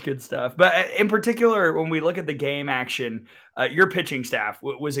was such good stuff. But in particular, when we look at the game action, your pitching staff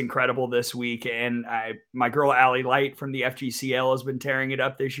was incredible this week. And my girl, Allie Light from the FGCL has been tearing it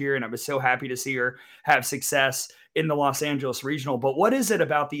up this year. And I was so happy to see her have success in the Los Angeles Regional. But what is it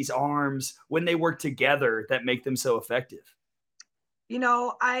about these arms when they work together that make them so effective? You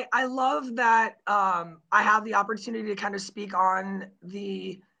know, I love that I have the opportunity to kind of speak on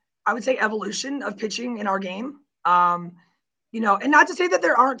I would say, evolution of pitching in our game. You know, and not to say that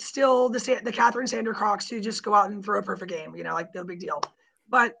there aren't still the Catherine Sandercrocks who just go out and throw a perfect game, you know, like no big deal.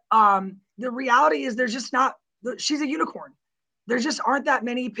 But the reality is there's just not, she's a unicorn. There just aren't that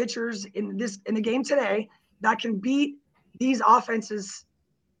many pitchers in the game today that can beat these offenses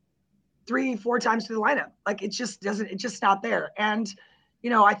 3-4 times to the lineup. Like it's just not there. And, you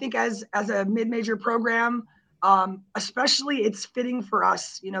know, I think as a mid-major program, especially it's fitting for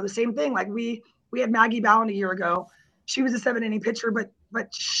us, you know, the same thing. Like we had Maggie Bowen a year ago. She was a 7-inning pitcher, but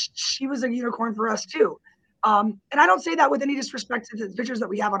she was a unicorn for us too. And I don't say that with any disrespect to the pitchers that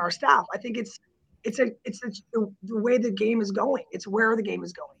we have on our staff. I think it's the way the game is going. It's where the game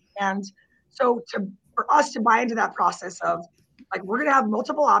is going. And so for us to buy into that process of like, we're going to have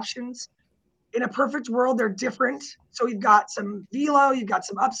multiple options. In a perfect world, they're different. So you've got some velo, you've got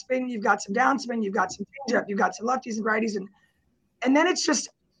some upspin, you've got some downspin, you've got some changeup, you've got some lefties and righties. And then it's just,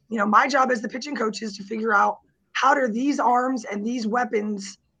 you know, my job as the pitching coach is to figure out how do these arms and these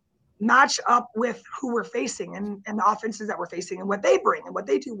weapons match up with who we're facing and the offenses that we're facing and what they bring and what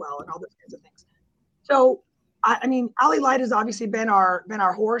they do well and all those kinds of things. So, I mean, Allie Light has obviously been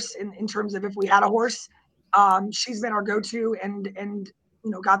our horse in terms of if we had a horse. She's been our go-to and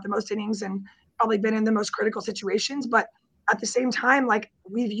you know, got the most innings and probably been in the most critical situations. But at the same time, like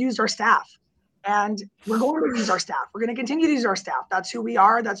we've used our staff and we're going to use our staff. We're going to continue to use our staff. That's who we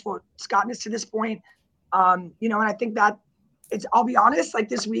are. That's what's gotten us to this point. You know, and I think that I'll be honest, like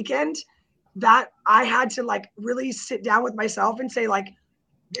this weekend that I had to like really sit down with myself and say like,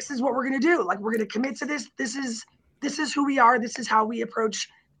 this is what we're going to do. Like, we're going to commit to this. This is who we are. This is how we approach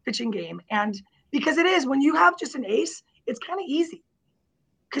pitching game. And because it is, when you have just an ace, it's kind of easy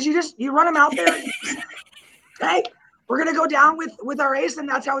because you run them out there. Hey, we're going to go down with our ace and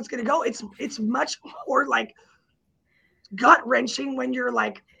that's how it's going to go. It's much more like gut wrenching when you're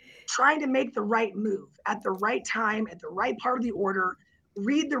like trying to make the right move at the right time, at the right part of the order,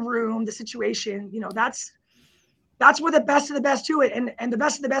 read the room, the situation, you know, that's where the best of the best do it. And the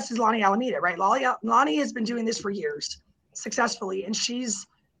best of the best is Lonnie Alameda, right? Lonnie has been doing this for years successfully, and she's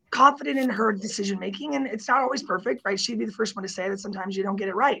confident in her decision-making, and it's not always perfect, right? She'd be the first one to say that sometimes you don't get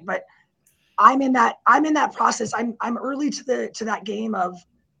it right, but I'm in that process. I'm early to that game of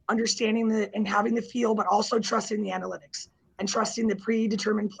understanding and having the feel, but also trusting the analytics and trusting the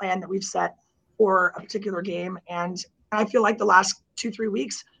predetermined plan that we've set for a particular game. And I feel like the last 2-3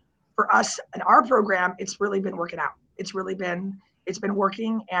 weeks for us and our program, it's really been working out. It's been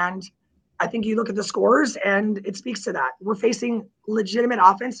working. And I think you look at the scores and it speaks to that. We're facing legitimate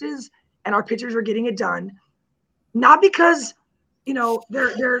offenses and our pitchers are getting it done. Not because, you know,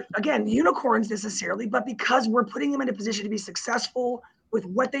 they're again, unicorns necessarily, but because we're putting them in a position to be successful with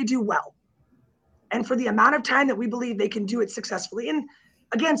what they do well. And for the amount of time that we believe they can do it successfully. And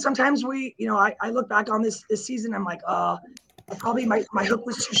again, sometimes I look back on this season, I'm like, probably my hook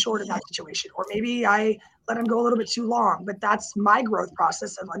was too short in that situation, or maybe I let him go a little bit too long. But that's my growth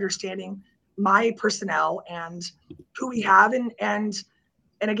process of understanding my personnel and who we have, and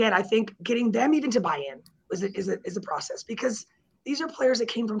again, I think getting them even to buy in is a process, because these are players that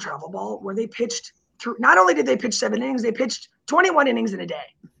came from travel ball where they pitched through. Not only did they pitch 7 innings, they pitched 21 innings in a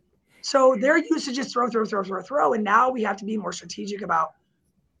day. So they're used to just throw, and now we have to be more strategic about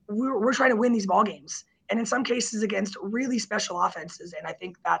we're trying to win these ball games. And in some cases against really special offenses. And I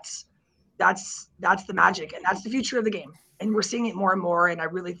think that's the magic, and that's the future of the game. And we're seeing it more and more. And I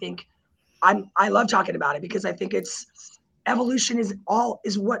really think I love talking about it, because I think evolution is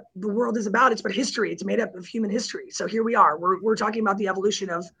what the world is about. It's what history. It's made up of human history. So here we are. We're talking about the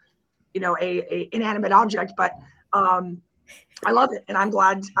evolution of, you know, a inanimate object, but I love it. And I'm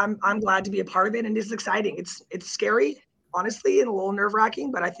glad to be a part of it. And it's exciting. It's scary, honestly, and a little nerve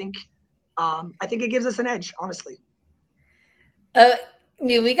wracking, but I think it gives us an edge, honestly.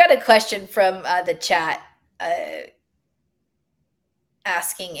 We got a question from the chat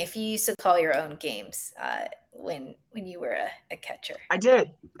asking if you used to call your own games when you were a catcher. I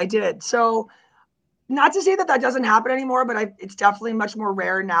did. So not to say that doesn't happen anymore, but it's definitely much more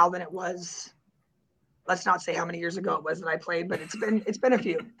rare now than it was. Let's not say how many years ago it was that I played, but it's been a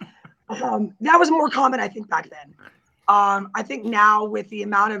few. That was more common, I think, back then. I think now with the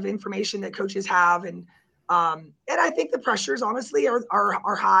amount of information that coaches have, and I think the pressures honestly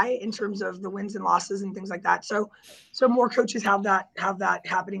are high in terms of the wins and losses and things like that. So more coaches have that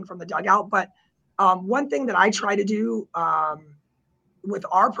happening from the dugout. But one thing that I try to do with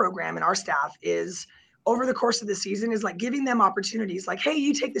our program and our staff is over the course of the season is like giving them opportunities, like, hey,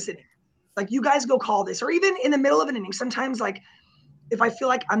 you take this inning, like you guys go call this, or even in the middle of an inning. Sometimes like if I feel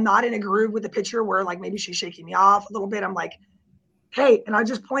like I'm not in a groove with the pitcher where like maybe she's shaking me off a little bit, I'm like, hey, and I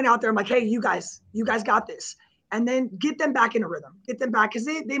just point out there, I'm like, hey, you guys got this. And then get them back in a rhythm, get them back, because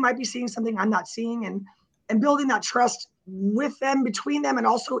they might be seeing something I'm not seeing, and building that trust with them, between them, and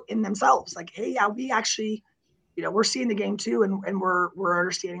also in themselves. Like, hey, yeah, we actually, we're seeing the game too, and we're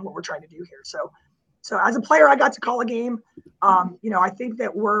understanding what we're trying to do here. So as a player, I got to call a game. I think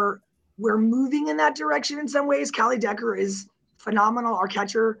that we're moving in that direction in some ways. Callie Decker is phenomenal, our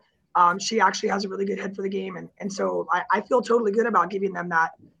catcher. She actually has a really good head for the game. And so I feel totally good about giving them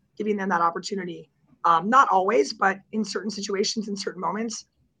that opportunity. Not always, but in certain situations, in certain moments,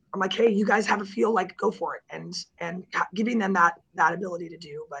 I'm like, hey, you guys have a feel, like go for it. And giving them that ability to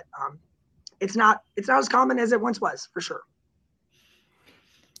do, but it's not as common as it once was, for sure.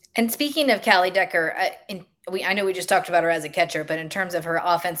 And speaking of Callie Decker, I know we just talked about her as a catcher, but in terms of her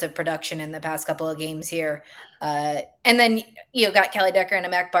offensive production in the past couple of games here, and then got Callie Decker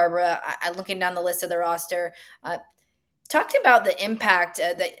and Mac Barbara. I looking down the list of the roster, talked about the impact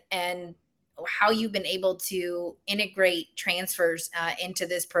and how you've been able to integrate transfers into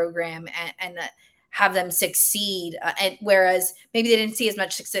this program and have them succeed. And whereas maybe they didn't see as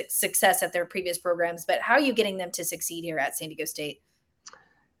much success at their previous programs, but how are you getting them to succeed here at San Diego State?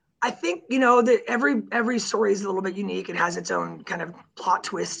 I think, that every story is a little bit unique. It has its own kind of plot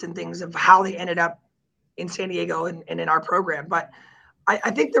twists and things of how they ended up in San Diego and in our program. But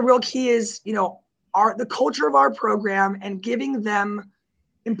I think the real key is, the culture of our program and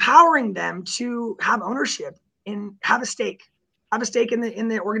empowering them to have ownership and have a stake in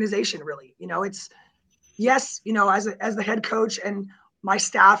the organization. Really, it's yes, as the head coach and my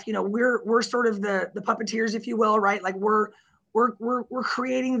staff, we're sort of the puppeteers, if you will, right? Like we're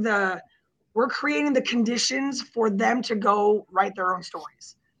creating the conditions for them to go write their own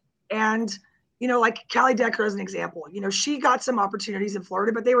stories. And like Callie Decker as an example, she got some opportunities in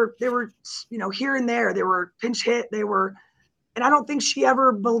Florida, but they were here and there. They were pinch hit. And I don't think she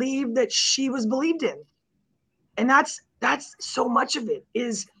ever believed that she was believed in. And that's so much of it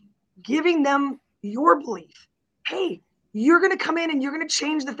is giving them your belief. Hey, you're going to come in and you're going to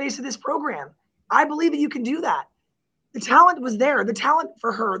change the face of this program. I believe that you can do that. The talent was there. The talent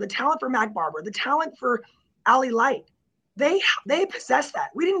for her, the talent for Mac Barber, the talent for Allie Light. They possess that.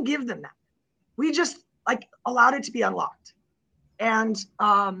 We didn't give them that. We just allowed it to be unlocked. And,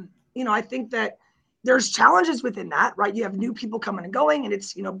 I think that there's challenges within that, right? You have new people coming and going, and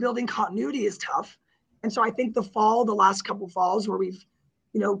it's, building continuity is tough. And so I think the last couple falls where we've,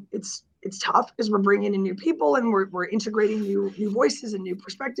 it's tough because we're bringing in new people and we're integrating new voices and new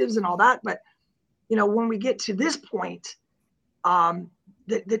perspectives and all that. But, when we get to this point,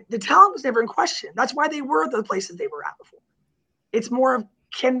 the talent was never in question. That's why they were the places they were at before. It's more of,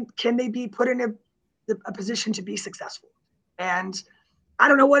 can they be put in a position to be successful? And I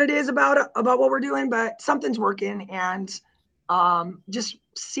don't know what it is about what we're doing, but something's working. And just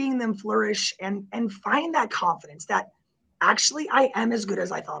seeing them flourish and find that confidence that actually I am as good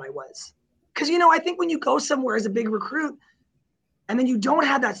as I thought I was. Because, I think when you go somewhere as a big recruit and then you don't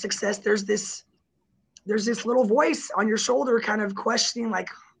have that success, there's this little voice on your shoulder kind of questioning, like,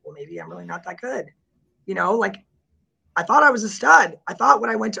 well, maybe I'm really not that good. Like I thought I was a stud. I thought when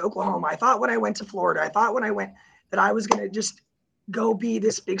I went to Oklahoma, I thought when I went to Florida, I thought when I went that I was going to just go be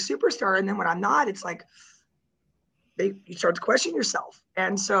this big superstar. And then when I'm not, it's like you start to question yourself.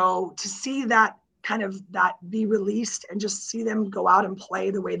 And so to see that that be released and just see them go out and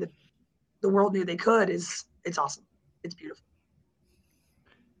play the way that the world knew they could it's awesome. It's beautiful.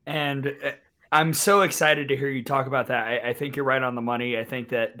 And I'm so excited to hear you talk about that. I think you're right on the money. I think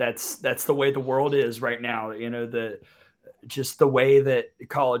that's the way the world is right now. just the way that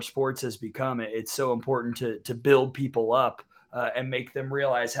college sports has become. It's so important to build people up and make them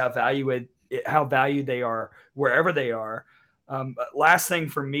realize how valued they are wherever they are. Last thing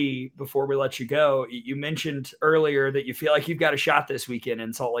for me before we let you go, you mentioned earlier that you feel like you've got a shot this weekend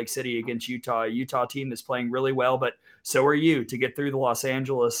in Salt Lake City against Utah. A Utah team that's playing really well, but so are you to get through the Los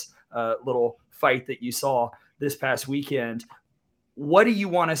Angeles little fight that you saw this past weekend. What do you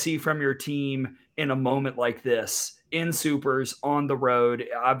want to see from your team in a moment like this, in Supers, on the road?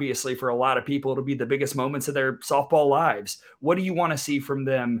 Obviously, for a lot of people, it'll be the biggest moments of their softball lives. What do you want to see from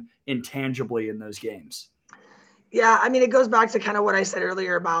them intangibly in those games? Yeah, I mean, it goes back to kind of what I said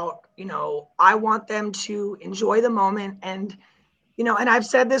earlier about, I want them to enjoy the moment. And, and I've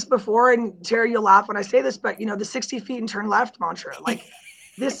said this before, and Terry, you'll laugh when I say this, but, the 60 feet and turn left mantra, like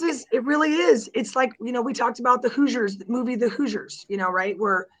it really is. It's like, we talked about the Hoosiers, the movie, The Hoosiers, right?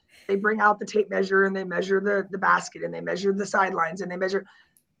 Where they bring out the tape measure and they measure the basket and they measure the sidelines and they measure.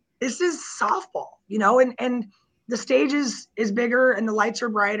 This is softball, and the stage is bigger and the lights are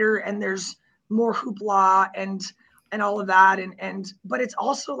brighter and there's more hoopla and all of that. But it's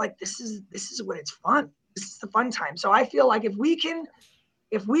also like, this is when it's fun. This is the fun time. So I feel like if we can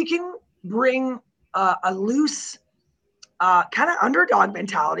bring a loose kind of underdog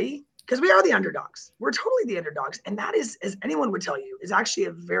mentality, because we are the underdogs. We're totally the underdogs. And that is, as anyone would tell you, is actually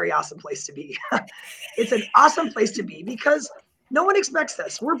a very awesome place to be. It's an awesome place to be because no one expects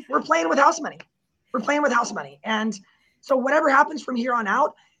this. We're playing with house money. We're playing with house money. And so whatever happens from here on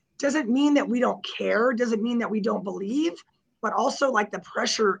out doesn't mean that we don't care, doesn't mean that we don't believe, but also like the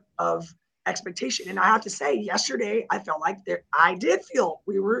pressure of expectation. And I have to say, yesterday, I felt like I did feel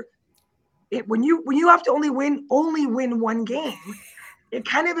when you have to only win one game, it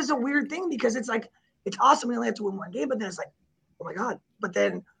kind of is a weird thing because it's like, it's awesome. We only have to win one game, but then it's like, oh my God, but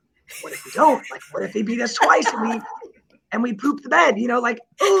then what if we don't? Like, what if they beat us twice and we poop the bed,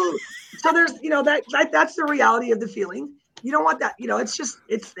 oh, so there's, that's the reality of the feeling. You don't want that,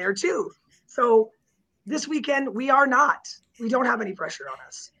 it's there too. So this weekend, we don't have any pressure on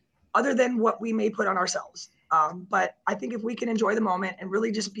us other than what we may put on ourselves. But I think if we can enjoy the moment and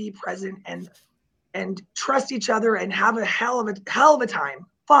really just be present and trust each other and have a hell of a time,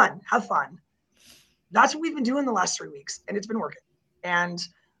 have fun. That's what we've been doing the last 3 weeks, and it's been working. And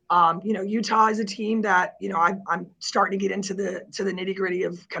Utah is a team that I'm starting to get into the nitty gritty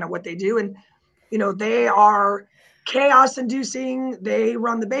of kind of what they do, and they are chaos inducing. They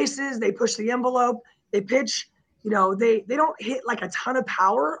run the bases, they push the envelope, they pitch. They don't hit like a ton of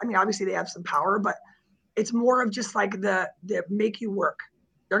power. I mean, obviously they have some power, but it's more of just like the make you work.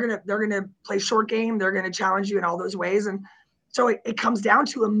 They're gonna play short game. They're gonna challenge you in all those ways, and so it comes down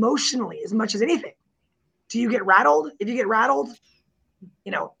to emotionally as much as anything. Do you get rattled? If you get rattled,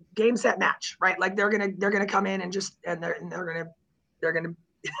 game, set, match, right? Like they're gonna come in and they're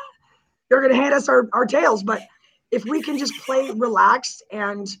gonna hand us our tails. But if we can just play relaxed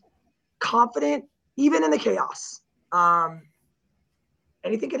and confident, even in the chaos,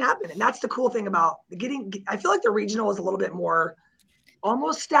 anything can happen. And that's the cool thing about I feel like the regional is a little bit more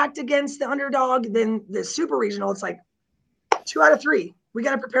almost stacked against the underdog than the super regional. It's like 2 out of 3. We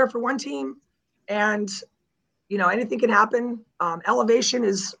got to prepare for one team, and anything can happen. Elevation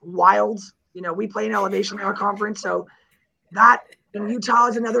is wild. We play in elevation in our conference, so that in Utah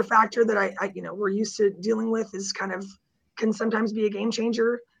is another factor that I we're used to dealing with. Is can sometimes be a game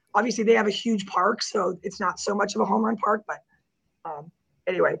changer. Obviously, they have a huge park, so it's not so much of a home run park. But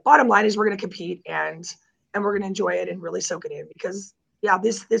anyway, bottom line is we're going to compete and we're going to enjoy it and really soak it in because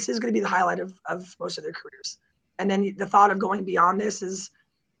this is going to be the highlight of most of their careers. And then the thought of going beyond this is,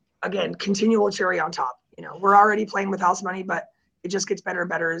 again, continual cherry on top. We're already playing with house money, but it just gets better and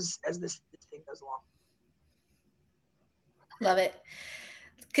better as this thing goes along. Love it.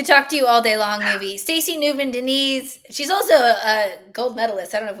 Could talk to you all day long, movie. Stacey, Nuveman, Deniz. She's also a gold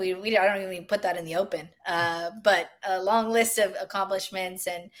medalist. I don't know if I don't even put that in the open, but a long list of accomplishments,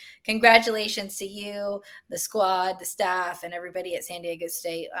 and congratulations to you, the squad, the staff, and everybody at San Diego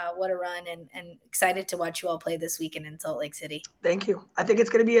State. What a run, and excited to watch you all play this weekend in Salt Lake City. Thank you. I think it's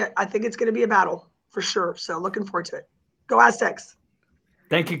going to be a battle for sure. So looking forward to it. Go Aztecs.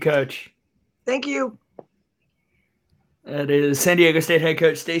 Thank you, Coach. Thank you. It is San Diego State head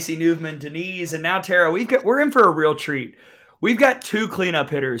coach Stacey Nuveman, Deniz, and now Tara. We're in for a real treat. We've got 2 cleanup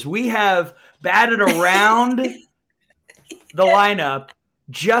hitters. We have batted around the lineup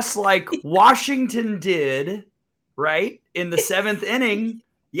just like Washington did, right, in the 7th inning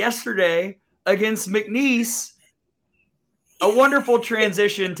yesterday against McNeese. A wonderful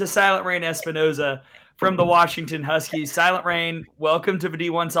transition to SilentRain Espinoza from the Washington Huskies. SilentRain, welcome to the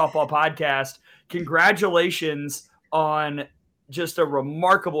D1 Softball podcast. Congratulations on just a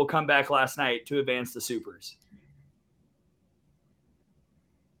remarkable comeback last night to advance the Supers.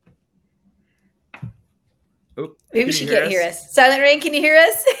 Oh, maybe she can't hear us. SilentRain, can you hear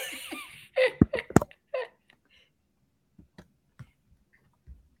us?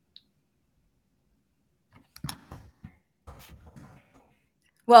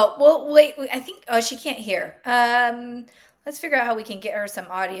 Well, we'll wait. I think she can't hear. Let's figure out how we can get her some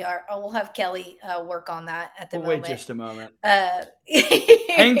audio. We'll have Kelly work on that at the moment. Wait just a moment.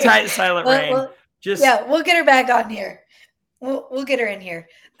 Hang tight, SilentRain. We'll get her back on here. We'll get her in here.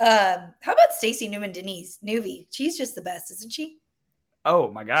 How about Stacey Nuveman Deniz? Nuvi, she's just the best, isn't she?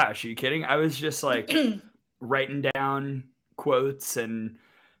 Oh my gosh, are you kidding? I was just like writing down quotes and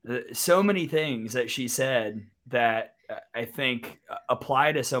so many things that she said that I think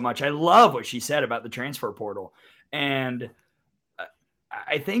apply to so much. I love what she said about the transfer portal. And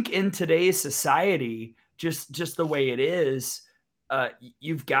I think in today's society, just the way it is,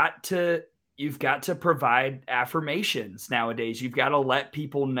 you've got to provide affirmations nowadays. You've got to let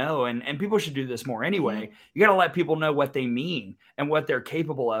people know, and people should do this more anyway. Mm-hmm. You got to let people know what they mean and what they're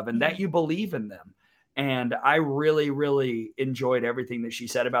capable of, and mm-hmm. that you believe in them. And I really, really enjoyed everything that she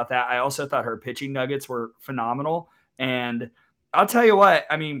said about that. I also thought her pitching nuggets were phenomenal. And I'll tell you what,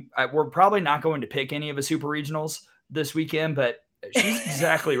 I mean, we're probably not going to pick any of the super regionals this weekend, but she's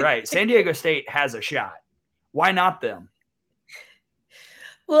exactly right. San Diego State has a shot. Why not them?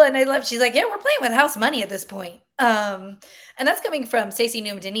 Well, and I love, she's like, yeah, we're playing with house money at this point. And that's coming from Stacey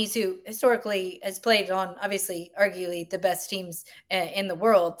Nuveman Deniz, who historically has played on, obviously, arguably the best teams in the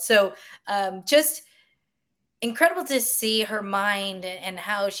world. So just incredible to see her mind and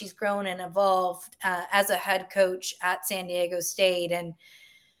how she's grown and evolved as a head coach at San Diego State.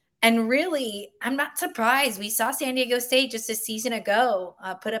 And really, I'm not surprised. We saw San Diego State just a season ago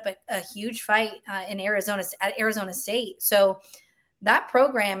put up a huge fight at Arizona State. So that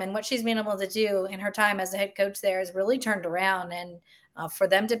program and what she's been able to do in her time as a head coach there has really turned around. And for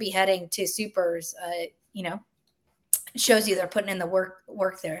them to be heading to supers, shows you they're putting in the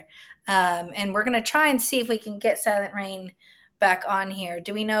work there. And we're going to try and see if we can get SilentRain back on here.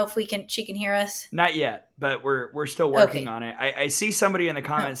 Do we know if she can hear us? Not yet, but we're still working on it. I see somebody in the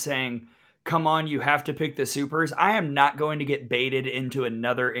comments saying, come on, you have to pick the supers. I am not going to get baited into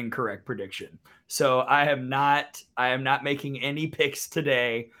another incorrect prediction. So I am not making any picks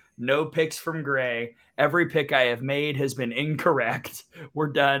today. No picks from Gray. Every pick I have made has been incorrect. We're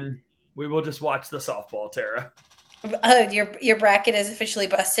done. We will just watch the softball, Tara. Your bracket is officially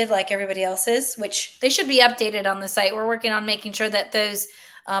busted like everybody else's, which they should be updated on the site. We're working on making sure that those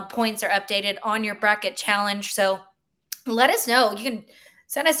points are updated on your bracket challenge. So let us know. You can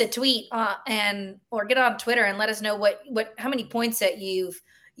send us a tweet or get on Twitter and let us know how many points that you've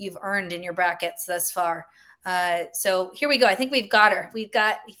earned in your brackets thus far. So here we go. I think we've got her. We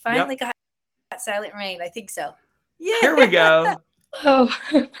finally got SilentRain. I think so. Yeah. Here we go. Oh.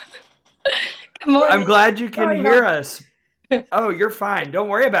 I'm glad you can hear us. Oh, you're fine. Don't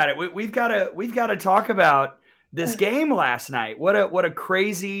worry about it. We've got to talk about this game last night. What a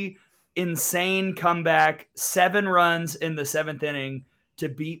crazy, insane comeback. 7 runs in the 7th inning to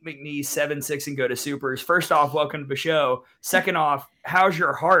beat McNeese 7-6 and go to supers. First off, welcome to the show. Second off, how's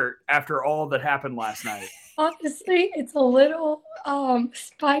your heart after all that happened last night? Honestly, it's a little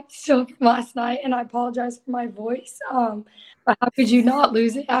spiked still from last night, and I apologize for my voice. But how could you not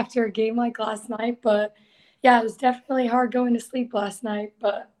lose it after a game like last night? But yeah, it was definitely hard going to sleep last night.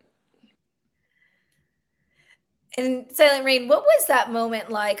 And SilentRain, what was that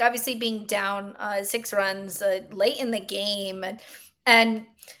moment like? Obviously, being down 6 runs late in the game, and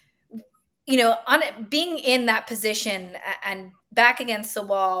being in that position and back against the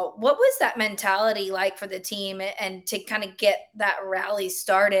wall, what was that mentality like for the team and to kind of get that rally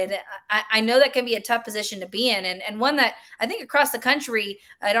started? I know that can be a tough position to be in, and one that I think across the country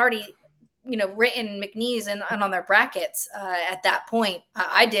had already, written McNeese and on their brackets at that point.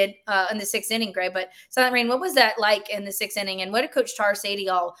 I did in the 6th inning, Gray. But SilentRain, what was that like in the 6th inning, and what did Coach Tar say to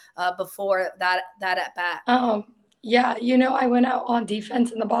y'all before that at bat? Yeah, I went out on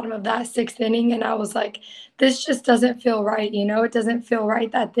defense in the bottom of that 6th inning, and I was like, this just doesn't feel right. It doesn't feel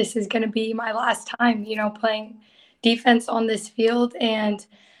right that this is going to be my last time, playing defense on this field. And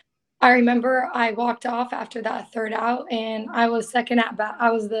I remember I walked off after that 3rd out, and I was second at bat. I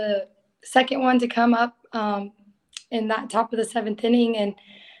was the second one to come up in that top of the 7th inning,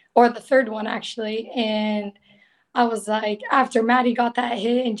 or the 3rd one, actually. And I was like, after Maddie got that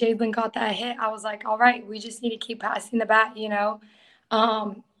hit and Jalen got that hit, I was like, all right, we just need to keep passing the bat,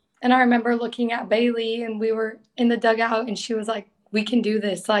 And I remember looking at Bailey, and we were in the dugout, and she was like, we can do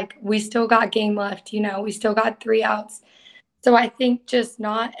this. Like, we still got game left, we still got 3 outs. So I think just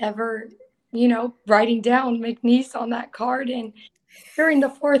not ever, writing down McNeese on that card. And during the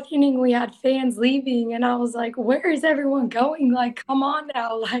 4th inning, we had fans leaving, and I was like, where is everyone going? Like, come on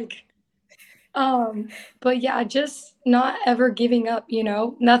now. Like, but yeah, just not ever giving up,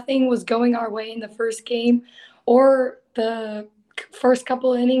 nothing was going our way in the first game or the first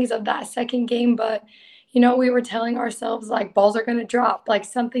couple innings of that second game. But, we were telling ourselves, like, balls are going to drop, like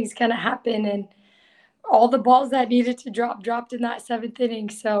something's going to happen. And all the balls that needed to dropped in that 7th inning.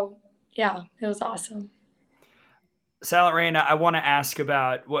 So yeah, it was awesome. SilentRain, I want to ask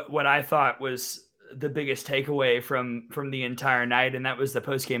about what I thought was the biggest takeaway from the entire night, and that was the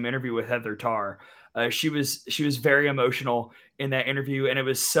post-game interview with Heather Tarr. She was very emotional in that interview, and it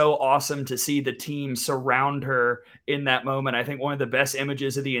was so awesome to see the team surround her in that moment. I think one of the best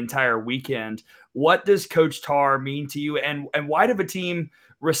images of the entire weekend. What does Coach Tarr mean to you, and why did a team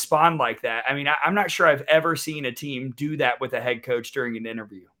respond like that? I mean, I'm not sure I've ever seen a team do that with a head coach during an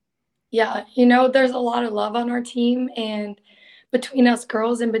interview. Yeah, there's a lot of love on our team and between us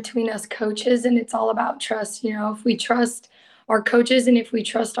girls and between us coaches, and it's all about trust. If we trust our coaches and if we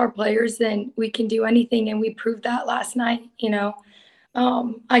trust our players, then we can do anything, and we proved that last night.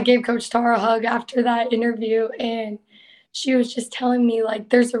 I gave Coach Tarr a hug after that interview, and she was just telling me, like,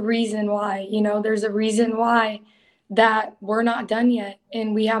 there's a reason why, there's a reason why that we're not done yet,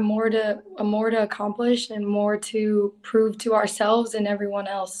 and we have more to accomplish and more to prove to ourselves and everyone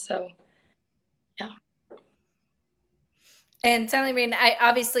else. So yeah. And SilentRain, I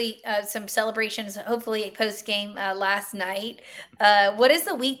obviously some celebrations, hopefully post game last night. What does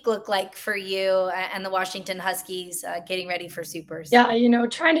the week look like for you and the Washington Huskies getting ready for Supers? Yeah,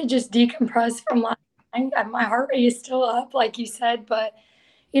 trying to just decompress from last night. My heart rate is still up, like you said, but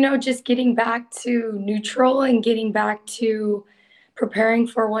just getting back to neutral and getting back to preparing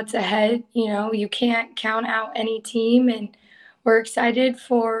for what's ahead. You can't count out any team, and we're excited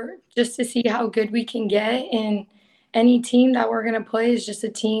for just to see how good we can get. And any team that we're going to play is just a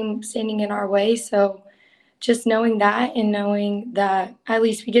team standing in our way. So just knowing that and knowing that at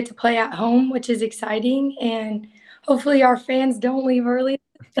least we get to play at home, which is exciting. And hopefully our fans don't leave early.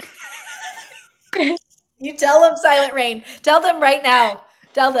 You tell them, SilentRain. Tell them right now.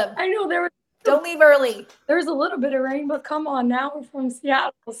 Tell them. I know don't leave early. There's a little bit of rain, but come on, now we're from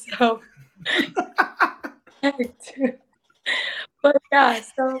Seattle, so. But yeah,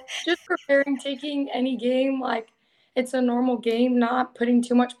 so just preparing, taking any game like it's a normal game, not putting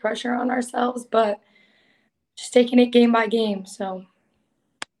too much pressure on ourselves, but just taking it game by game. So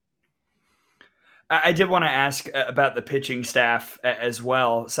I did want to ask about the pitching staff as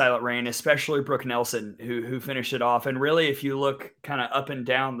well, SilentRain, especially Brooke Nelson, who finished it off. And really, if you look kind of up and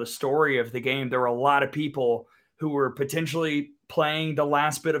down the story of the game, there were a lot of people who were potentially playing the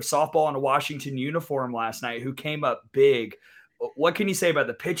last bit of softball in a Washington uniform last night who came up big. What can you say about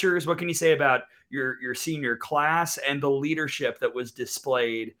the pitchers? What can you say about your senior class and the leadership that was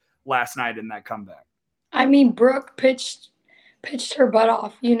displayed last night in that comeback? I mean, Brooke pitched her butt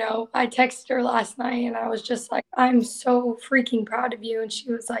off. I texted her last night and I was just like, I'm so freaking proud of you. And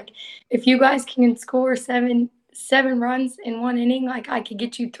she was like, if you guys can score seven runs in 1 inning, like, I could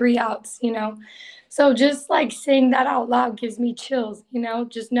get you 3 outs, So just like saying that out loud gives me chills,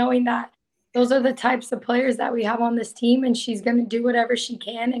 just knowing that those are the types of players that we have on this team, and she's going to do whatever she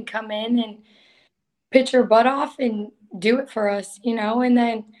can and come in and pitch her butt off and do it for us, and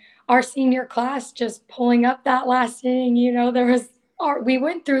then our senior class just pulling up that last inning, we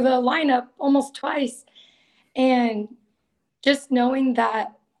went through the lineup almost twice, and just knowing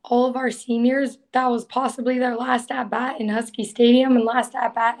that all of our seniors, that was possibly their last at bat in Husky Stadium and last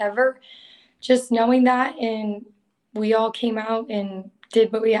at bat ever, just knowing that, and we all came out and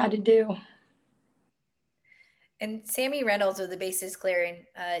did what we had to do. And Sammy Reynolds with the bases clearing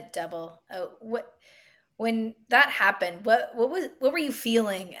double. When that happened, what were you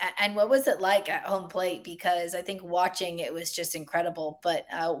feeling, and what was it like at home plate? Because I think watching it was just incredible. But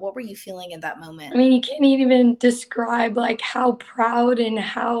what were you feeling in that moment? I mean, you can't even describe like how proud and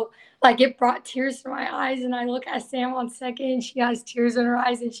how like it brought tears to my eyes. And I look at Sam on second, and she has tears in her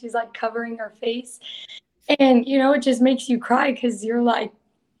eyes, and she's like covering her face. And it just makes you cry because you're like,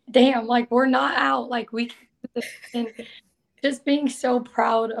 damn, like we're not out, like we can do this. And just being so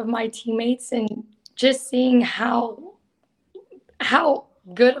proud of my teammates and just seeing how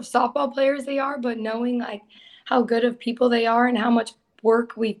good of softball players they are, but knowing like how good of people they are and how much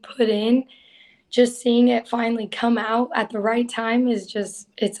work we put in, just seeing it finally come out at the right time is just,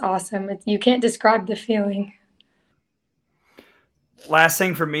 it's awesome. You can't describe the feeling. Last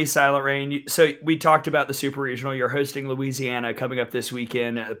thing from me, SilentRain. So we talked about the Super Regional. You're hosting Louisiana coming up this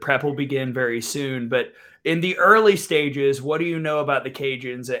weekend. Prep will begin very soon. But in the early stages, what do you know about the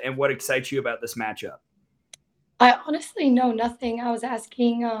Cajuns and what excites you about this matchup? I honestly know nothing. I was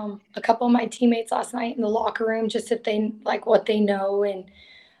asking a couple of my teammates last night in the locker room just if they like what they know. And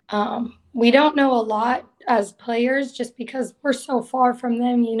we don't know a lot as players just because we're so far from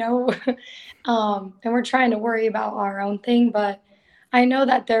them, and we're trying to worry about our own thing. But I know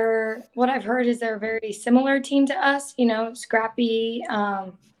that what I've heard is they're a very similar team to us, scrappy,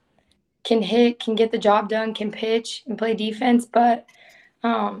 can hit, can get the job done, can pitch and play defense. But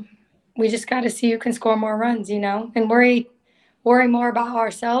we just got to see who can score more runs, and worry more about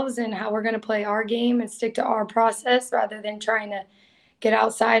ourselves and how we're going to play our game and stick to our process rather than trying to get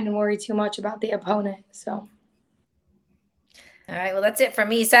outside and worry too much about the opponent. So. All right, well, that's it for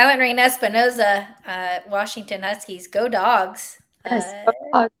me. SilentRain Espinoza, Washington Huskies. Go Dogs. Yes.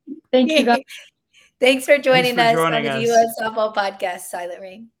 Thank you, guys. Thanks for joining us on the us. D1Softball podcast,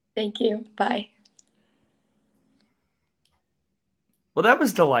 SilentRain. Thank you. Bye. Well, that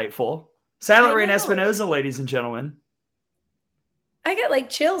was delightful. SilentRain Espinoza, ladies and gentlemen. I got like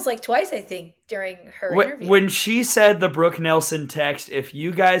chills like twice, I think, during her interview. When she said the Brooke Nelson text, if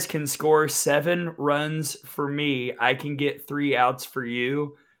you guys can score 7 runs for me, I can get 3 outs for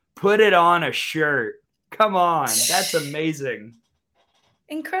you. Put it on a shirt. Come on. That's amazing.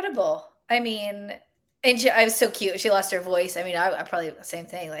 Incredible. I mean, and I was so cute. She lost her voice. I mean, I probably the same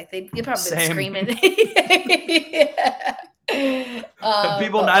thing. Like you probably been screaming. Yeah.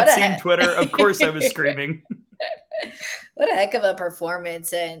 People not seeing Twitter. Of course I was screaming. What a heck of a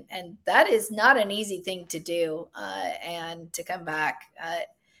performance. And that is not an easy thing to do. And to come back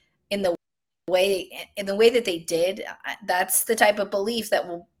in the way that they did, that's the type of belief that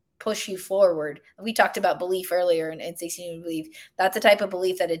will push you forward. We talked about belief earlier and Stacey belief. That's the type of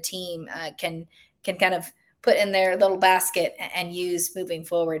belief that a team can kind of put in their little basket and use moving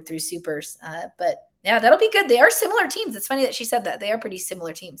forward through supers. But yeah, that'll be good. They are similar teams. It's funny that she said that. They are pretty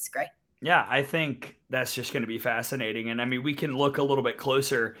similar teams, Gray. Yeah, I think that's just going to be fascinating. And I mean, we can look a little bit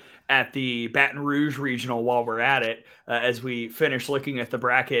closer at the Baton Rouge Regional while we're at it as we finish looking at the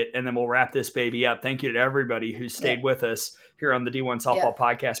bracket, and then we'll wrap this baby up. Thank you to everybody who stayed with us here on the D1Softball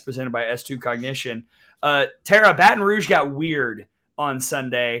podcast presented by S2 Cognition. Tara, Baton Rouge got weird on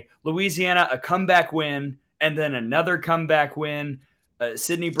Sunday. Louisiana, a comeback win, and then another comeback win.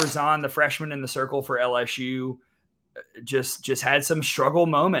 Sydney Brazon, the freshman in the circle for LSU, just had some struggle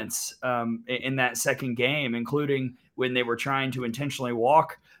moments in that second game, including when they were trying to intentionally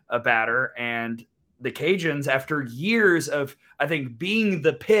walk a batter. And the Cajuns, after years of, I think, being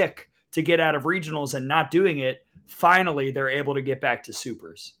the pick to get out of regionals and not doing it, finally they're able to get back to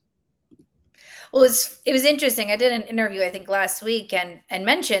supers. Well, it was interesting. I did an interview, I think, last week and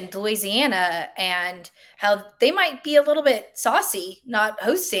mentioned Louisiana and how they might be a little bit saucy not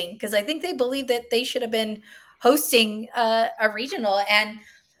hosting, because I think they believe that they should have been hosting a regional. And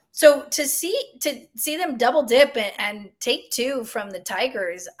so to see them double dip and take 2 from the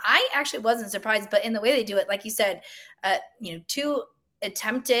Tigers, I actually wasn't surprised. But in the way they do it, like you said, 2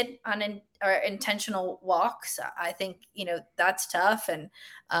 attempted intentional walks. I think, that's tough. And,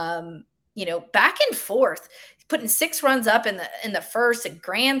 back and forth, putting 6 runs up in the first, a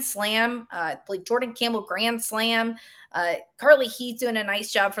grand slam. I believe Jordan Campbell grand slam. Carly Heath doing a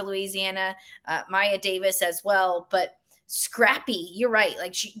nice job for Louisiana. Maya Davis as well. But scrappy, you're right.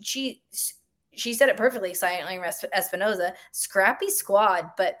 Like she said it perfectly. SilentRain Espinoza, scrappy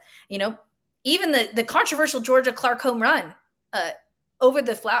squad. But even the controversial Georgia Clark home run over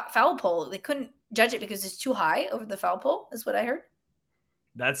the foul pole, they couldn't judge it because it's too high over the foul pole, is what I heard.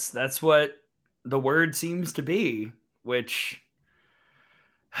 That's what the word seems to be, which,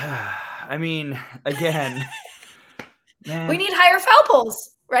 I mean, again, man, we need higher foul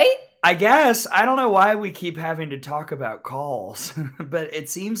poles, right? I guess. I don't know why we keep having to talk about calls, but it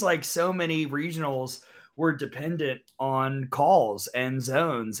seems like so many regionals were dependent on calls and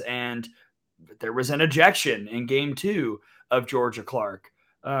zones, and there was an ejection in game 2 of Georgia Clark.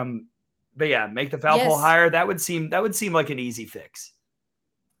 But yeah, make the foul pole higher. That would seem like an easy fix.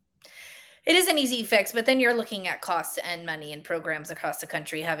 It is an easy fix, but then you're looking at costs and money and programs across the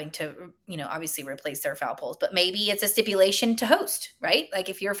country having to, obviously replace their foul poles. But maybe it's a stipulation to host, right? Like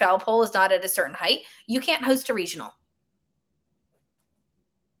if your foul pole is not at a certain height, you can't host a regional.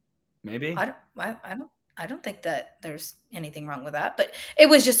 Maybe. I I don't think that there's anything wrong with that, but it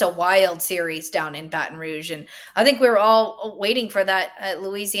was just a wild series down in Baton Rouge. And I think we were all waiting for that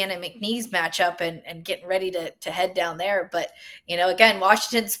Louisiana McNeese matchup and getting ready to head down there. But, again,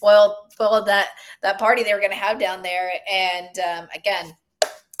 Washington spoiled that party they were going to have down there. And again,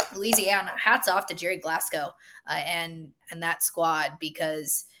 Louisiana, hats off to Jerry Glasgow and that squad,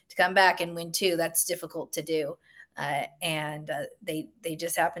 because to come back and win 2, that's difficult to do. And they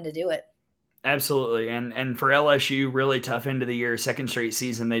just happened to do it. Absolutely. And for LSU, really tough end of the year, second straight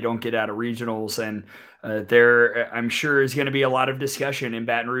season they don't get out of regionals. And there, I'm sure, is going to be a lot of discussion in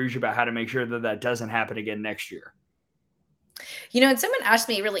Baton Rouge about how to make sure that doesn't happen again next year. And someone asked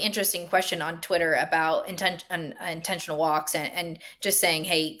me a really interesting question on Twitter about intentional walks and just saying,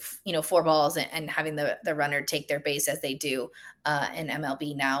 hey, 4 balls and having the runner take their base as they do in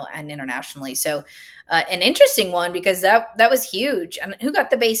MLB now and internationally. So an interesting one, because that was huge. And who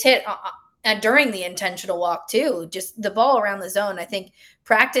got the base hit during the intentional walk too? Just the ball around the zone. I think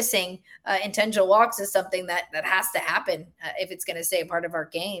practicing intentional walks is something that has to happen if it's going to stay a part of our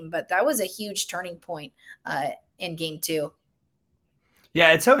game. But that was a huge turning point in game 2.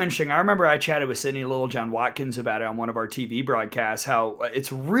 Yeah, it's so interesting. I remember I chatted with Sydney Littlejohn Watkins about it on one of our TV broadcasts, how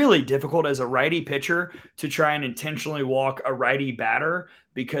it's really difficult as a righty pitcher to try and intentionally walk a righty batter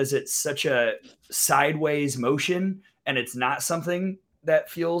because it's such a sideways motion and it's not something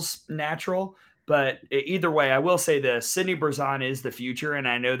that feels natural. But either way, I will say this: Sydney Berzon is the future. And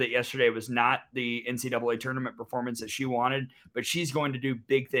I know that yesterday was not the NCAA tournament performance that she wanted, but she's going to do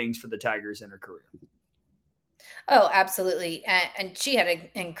big things for the Tigers in her career. Oh, absolutely. And she had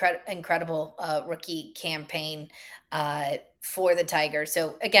an incredible rookie campaign for the Tigers.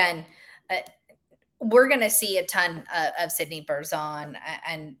 So again, we're going to see a ton of Sydney Berzon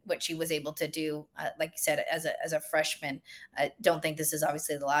and what she was able to do, like you said, as a freshman. I don't think this is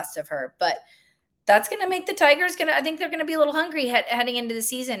obviously the last of her, but that's going to make the Tigers I think they're going to be a little hungry heading into the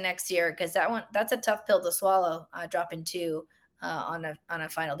season next year, because that's a tough pill to swallow, dropping 2 on a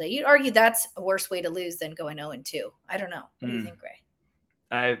final day. You'd argue that's a worse way to lose than going 0-2. I don't know. What do you think, Gray?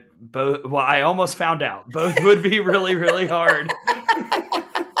 I almost found out. Both would be really, really hard.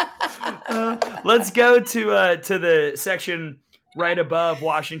 Let's go to the section right above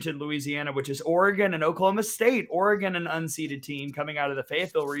Washington, Louisiana, which is Oregon and Oklahoma State. Oregon, an unseeded team coming out of the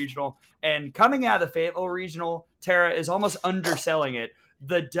Fayetteville Regional. And coming out of the Fayetteville Regional, Tara, is almost underselling it.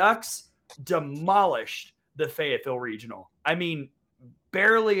 The Ducks demolished the Fayetteville Regional. I mean,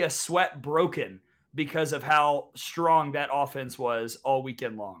 barely a sweat broken because of how strong that offense was all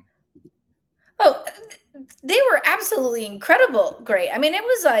weekend long. Oh, they were absolutely incredible. Great. I mean, it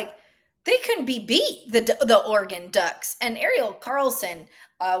was like they couldn't be beat, the Oregon Ducks. And Ariel Carlson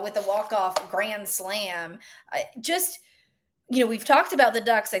with a walk-off grand slam. We've talked about the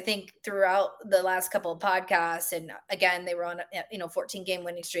Ducks, I think, throughout the last couple of podcasts. And again, they were on, 14-game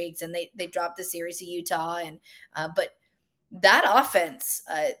winning streaks, and they dropped the series to Utah. And but that offense,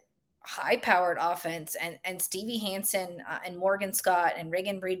 high-powered offense, and Stevie Hansen and Morgan Scott and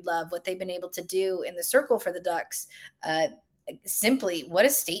Reagan Breedlove, what they've been able to do in the circle for the Ducks, simply, what a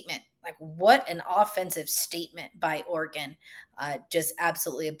statement. Like, what an offensive statement by Oregon, just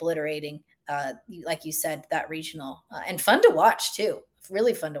absolutely obliterating, like you said, that regional, and fun to watch too.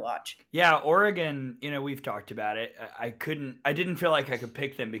 Really fun to watch. Yeah, Oregon, we've talked about it. I didn't feel like I could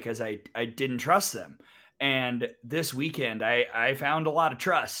pick them because I didn't trust them. And this weekend, I found a lot of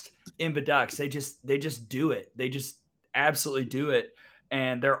trust in the Ducks. They just do it. They just absolutely do it.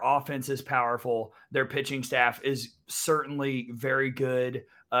 And their offense is powerful. Their pitching staff is certainly very good.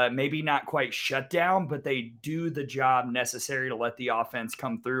 Maybe not quite shut down, but they do the job necessary to let the offense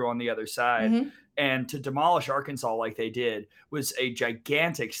come through on the other side. Mm-hmm. And to demolish Arkansas like they did was a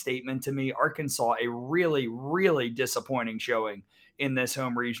gigantic statement to me. Arkansas, a really, really disappointing showing in this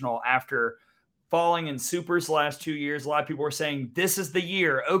home regional after falling in supers the last 2 years. A lot of people were saying this is the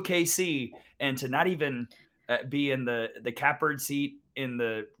year, OKC, and to not even be in the catbird seat in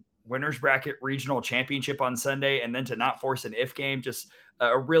the winners bracket regional championship on Sunday, and then to not force an if game, just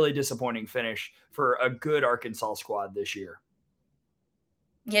a really disappointing finish for a good Arkansas squad this year.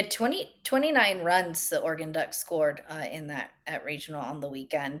 Yeah, 29 runs the Oregon Ducks scored in that at regional on the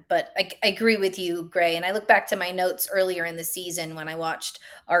weekend. But I agree with you, Gray. And I look back to my notes earlier in the season when I watched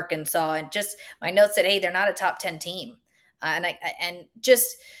Arkansas, and just my notes said, hey, they're not a top 10 team. And just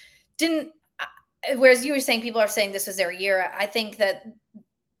didn't, whereas you were saying people are saying this was their year. I think that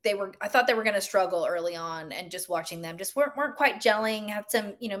I thought they were going to struggle early on, and just watching them just weren't quite gelling, had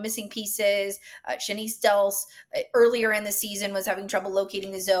some, missing pieces. Shanice Dells earlier in the season was having trouble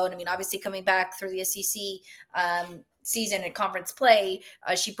locating the zone. I mean, obviously coming back through the SEC season and conference play,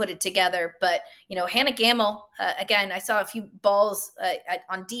 she put it together. But, Hannah Gamble, again, I saw a few balls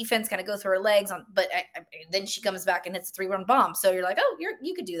on defense kind of go through her legs, but then she comes back and hits a 3-run bomb. So you're like, oh,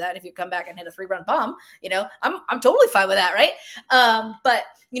 you could do that if you come back and hit a 3-run bomb. I'm totally fine with that, right? But,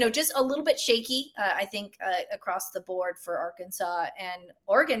 just a little bit shaky, I think, across the board for Arkansas. And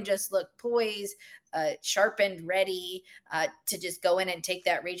Oregon just looked poised, sharpened, ready to just go in and take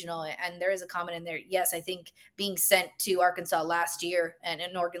that regional. And there is a comment in there. Yes, I think being sent to Arkansas last year and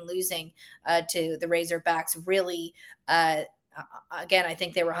Oregon losing to the Razorbacks really, again, I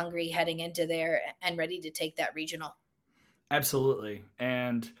think they were hungry heading into there and ready to take that regional. Absolutely.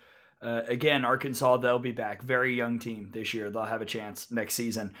 And again, Arkansas, they'll be back. Very young team this year. They'll have a chance next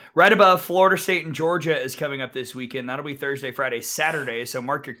season. Right above, Florida State and Georgia is coming up this weekend. That'll be Thursday, Friday, Saturday. So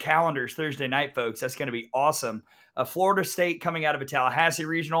mark your calendars Thursday night, folks. That's going to be awesome. Florida State coming out of a Tallahassee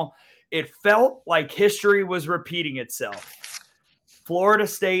regional. It felt like history was repeating itself. Florida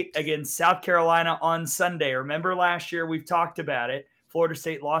State against South Carolina on Sunday. Remember last year, we've talked about it. Florida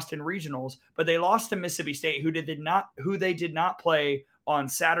State lost in regionals, but they lost to Mississippi State, who they did not play on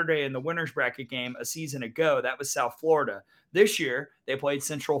Saturday in the winners bracket game a season ago. That was South Florida. This year, they played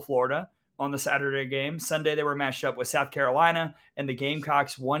Central Florida on the Saturday game. Sunday, they were matched up with South Carolina, and the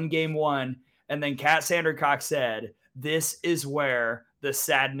Gamecocks won game 1. And then Kat Sandercock said, "This is where the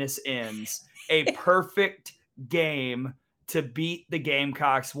sadness ends." A perfect game to beat the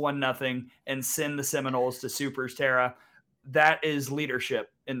Gamecocks 1-0 and send the Seminoles to Supers, Tara. That is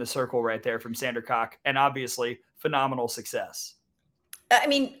leadership in the circle right there from Sandercock, and obviously phenomenal success. I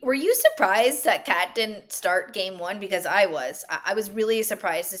mean, were you surprised that Kat didn't start game 1? Because I was. I was really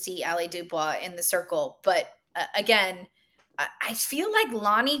surprised to see Allie Dubois in the circle. But again, I feel like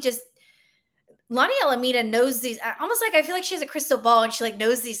Lonnie Alameda knows these, almost like I feel like she has a crystal ball and she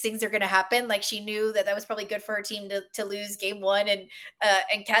knows these things are going to happen. Like she knew that was probably good for her team to lose game 1. And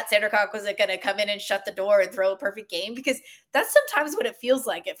Kat Sandercock was going to come in and shut the door and throw a perfect game, because that's sometimes what it feels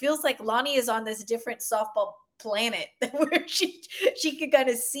like. It feels like Lonnie is on this different softball planet where she could kind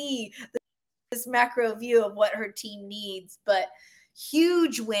of see this macro view of what her team needs. But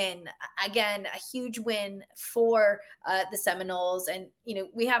huge win, again, a huge win for the Seminoles. And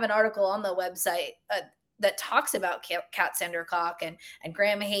we have an article on the website that talks about Kat Sandercock, and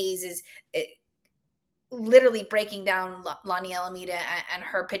Graham Hayes is literally breaking down Lonnie Alameda and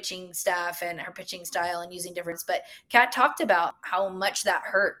her pitching staff and her pitching style and using difference. But Kat talked about how much that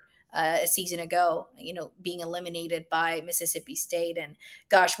hurt a season ago, being eliminated by Mississippi State. And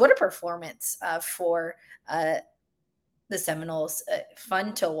gosh, what a performance for the Seminoles.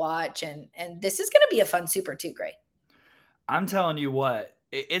 Fun to watch. And this is going to be a fun Super too, Gray. I'm telling you what,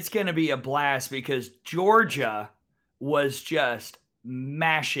 it's going to be a blast, because Georgia was just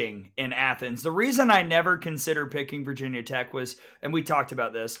mashing in Athens. The reason I never considered picking Virginia Tech was, and we talked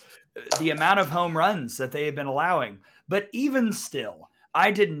about this, the amount of home runs that they have been allowing. But even still, I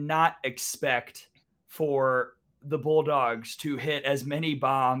did not expect for the Bulldogs to hit as many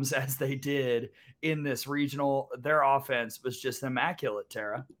bombs as they did in this regional. Their offense was just immaculate,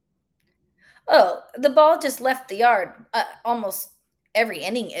 Tara. Oh, the ball just left the yard almost every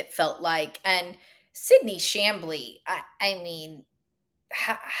inning, it felt like. And Sydney Chambly, I mean,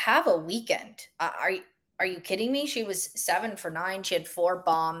 have a weekend. Are you kidding me? She was 7 for 9. She had 4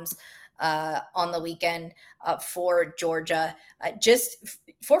 bombs on the weekend for Georgia. Just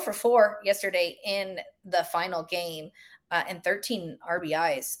 4 for 4 yesterday in the final game, and 13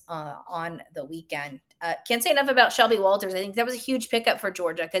 RBIs on the weekend. Can't say enough about Shelby Walters. I think that was a huge pickup for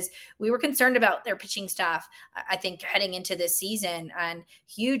Georgia, because we were concerned about their pitching staff, I think, heading into this season. And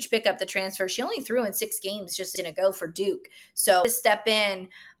huge pickup, the transfer. She only threw in 6 games just in a go for Duke. So to step in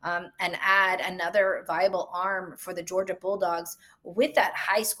and add another viable arm for the Georgia Bulldogs with that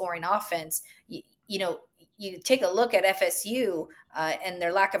high-scoring offense, you take a look at FSU and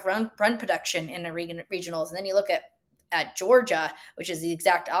their lack of run production in the regionals, and then you look at Georgia, which is the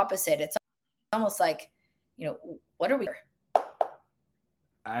exact opposite. It's almost like, what are we?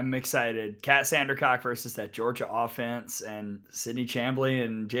 I'm excited. Kat Sandercock versus that Georgia offense, and Sydney Chambly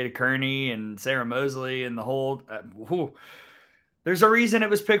and Jada Kearney and Sarah Mosley and the whole. There's a reason it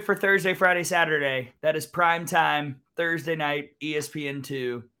was picked for Thursday, Friday, Saturday. That is prime time, Thursday night,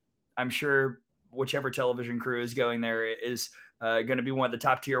 ESPN2. I'm sure whichever television crew is going there is going to be one of the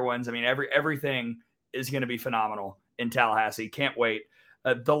top tier ones. I mean, everything is going to be phenomenal in Tallahassee. Can't wait.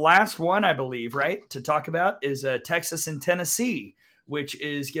 The last one, I believe, right, to talk about is Texas and Tennessee, which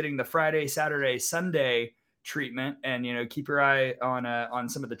is getting the Friday, Saturday, Sunday treatment. And, keep your eye on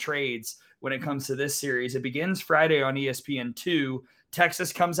some of the trades when it comes to this series. It begins Friday on ESPN2.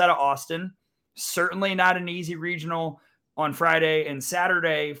 Texas comes out of Austin. certainly not an easy regional on Friday and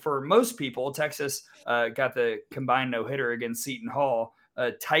Saturday for most people. Texas got the combined no-hitter against Seton Hall.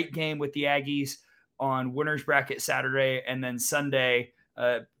 A tight game with the Aggies on winner's bracket Saturday, and then Sunday,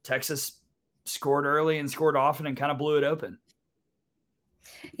 Texas scored early and scored often and kind of blew it open.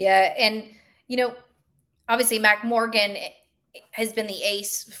 Yeah, and, obviously Mac Morgan has been the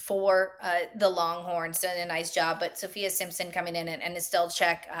ace for the Longhorns, done a nice job, but Sophia Simpson coming in and Estelle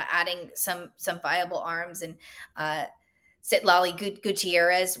Check adding some viable arms, and Citlali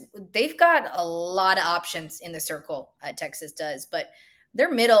Gutierrez. They've got a lot of options in the circle, Texas does, but their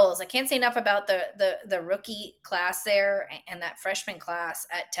middles, I can't say enough about the rookie class there and that freshman class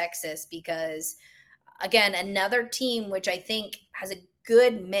at Texas, because, again, another team which I think has a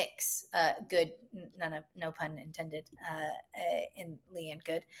good mix, no pun intended, in Leanne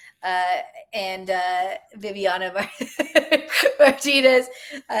Good, and Viviana Martinez.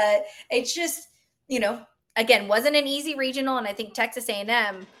 It's just, again, wasn't an easy regional, and I think Texas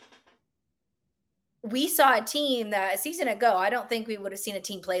A&M, we saw a team that a season ago, I don't think we would have seen a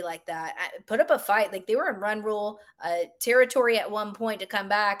team play like that. Put up a fight. Like, they were in run rule territory at one point to come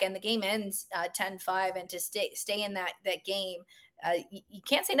back, and the game ends 10-5, and to stay in that game. You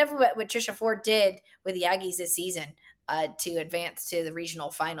can't say enough about what Trisha Ford did with the Aggies this season to advance to the regional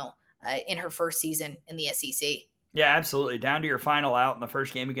final in her first season in the SEC. Yeah, absolutely. Down to your final out in the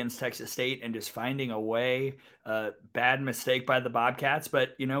first game against Texas State and just finding a way. Bad mistake by the Bobcats,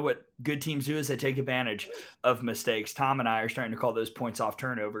 but you know what good teams do is they take advantage of mistakes. Tom and I are starting to call those points off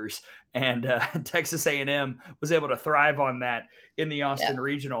turnovers, and Texas A&M was able to thrive on that in the Austin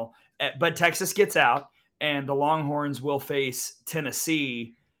Regional. But Texas gets out, and the Longhorns will face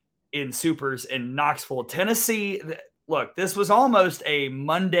Tennessee in Supers in Knoxville. Tennessee, look, this was almost a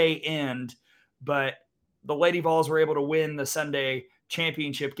Monday end, but the Lady Vols were able to win the Sunday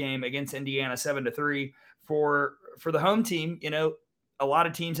championship game against Indiana 7-3. For the home team, a lot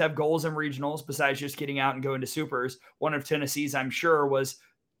of teams have goals in regionals besides just getting out and going to Supers. One of Tennessee's, I'm sure, was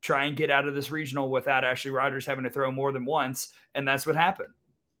try and get out of this regional without Ashley Rogers having to throw more than once, and that's what happened.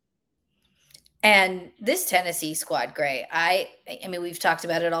 And this Tennessee squad, Gray, I mean, we've talked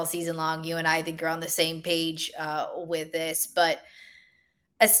about it all season long. You and I think are on the same page with this, but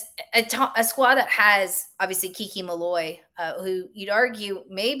a squad that has obviously Kiki Malloy, who you'd argue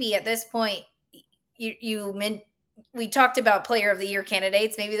maybe at this point, we talked about player of the year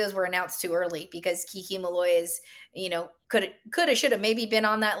candidates. Maybe those were announced too early, because Kiki Malloy is, could have, should have maybe been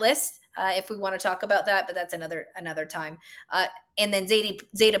on that list if we want to talk about that, but that's another time. And then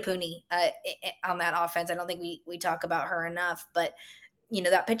Zeta Pooney on that offense. I don't think we talk about her enough, but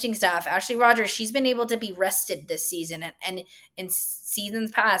that pitching staff, Ashley Rogers, she's been able to be rested this season, and in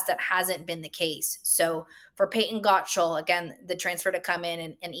seasons past, that hasn't been the case. So for Peyton Gottschall, again, the transfer to come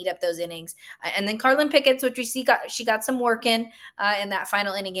in and eat up those innings. And then Carlin Pickett, which we see she got some work in that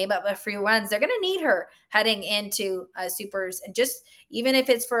final inning, gave up a few runs. They're going to need her heading into Supers. And just even if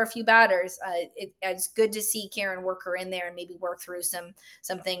it's for a few batters, it's good to see Karen work her in there and maybe work through some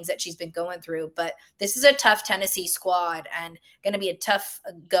things that she's been going through. But this is a tough Tennessee squad and going to be a tough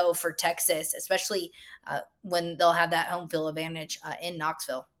go for Texas, especially when they'll have that home field advantage in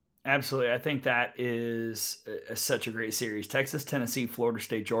Knoxville. Absolutely. I think that is such a great series. Texas, Tennessee, Florida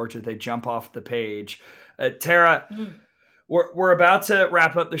State, Georgia. They jump off the page. Tara, we're about to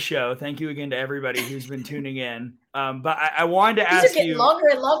wrap up the show. Thank you again to everybody who's been tuning in. But I wanted to ask you. Longer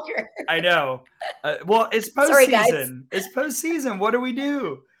and longer. I know. Well, it's postseason. Sorry, guys. It's postseason. What do we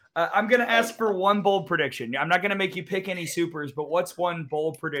do? I'm going to ask for one bold prediction. I'm not going to make you pick any supers, but what's one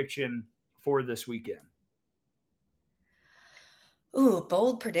bold prediction for this weekend? Ooh,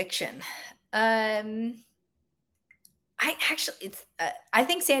 bold prediction. I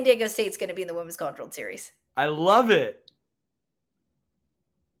think San Diego State's going to be in the Women's College World Series. I love it.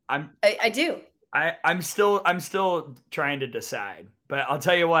 I do. I'm still trying to decide, but I'll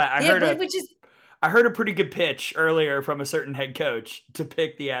tell you what. I heard a pretty good pitch earlier from a certain head coach to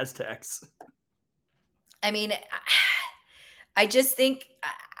pick the Aztecs. I mean, I just think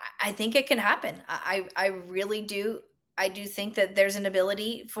I think it can happen. I really do. I do think that there's an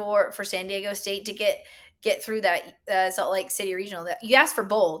ability for San Diego State to get through that Salt Lake City regional. That you asked for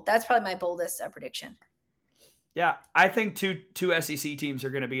bold. That's probably my boldest prediction. Yeah, I think two SEC teams are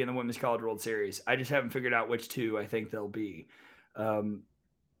going to be in the Women's College World Series. I just haven't figured out which two I think they'll be.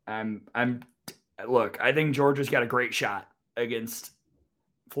 Look, I think Georgia's got a great shot against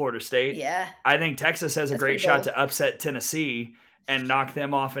Florida State. Yeah. I think Texas has a great shot to upset Tennessee and knock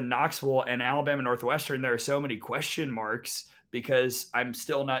them off in Knoxville. And Alabama Northwestern, there are so many question marks because I'm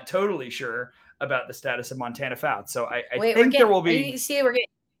still not totally sure about the status of Montana Fouts. So I think there will be.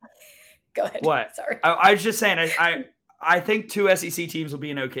 Go ahead. What? Sorry. I was just saying, I think 2 SEC teams will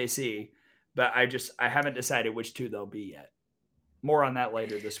be in OKC, but I haven't decided which 2 they'll be yet. More on that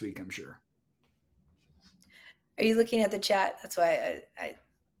later this week, I'm sure. Are you looking at the chat? That's why I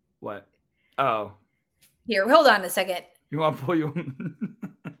What? Oh. Here, hold on a second. You want to pull you?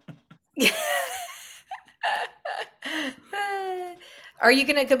 Are you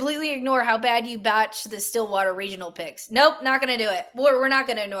going to completely ignore how bad you botched the Stillwater regional picks? Nope, not going to do it. We're not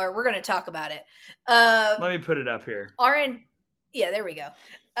going to ignore it. We're going to talk about it. Let me put it up here. Yeah, there we go.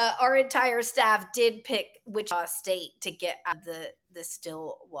 Our entire staff did pick Wichita State to get out of the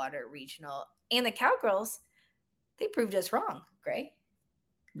Stillwater regional. And the Cowgirls, they proved us wrong, Gray.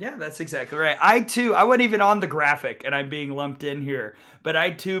 Yeah, that's exactly right. I wasn't even on the graphic, and I'm being lumped in here, but I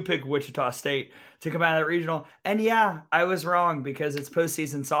too picked Wichita State to come out of that regional. And yeah, I was wrong because it's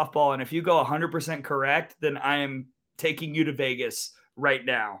postseason softball. And if you go 100% correct, then I am taking you to Vegas right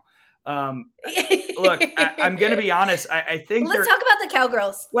now. Look, I'm going to be honest. I think let's talk about the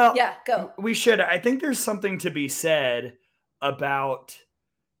Cowgirls. Well, yeah, go. We should. I think there's something to be said about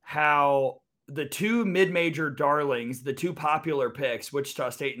how the 2 mid-major darlings, the 2 popular picks, Wichita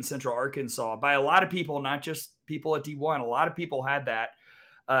State and Central Arkansas, by a lot of people, not just people at D1, a lot of people had that.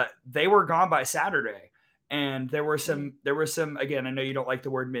 They were gone by Saturday. And there were some, again, I know you don't like the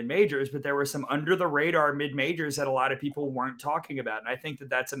word mid-majors, but there were some under the radar mid-majors that a lot of people weren't talking about. And I think that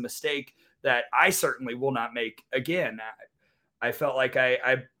that's a mistake that I certainly will not make again. I felt like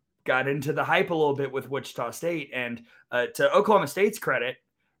I got into the hype a little bit with Wichita State, and to Oklahoma State's credit,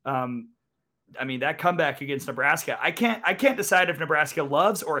 I mean, that comeback against Nebraska, I can't decide if Nebraska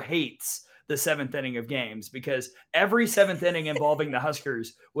loves or hates the 7th inning of games, because every 7th inning involving the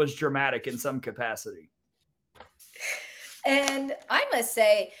Huskers was dramatic in some capacity. And I must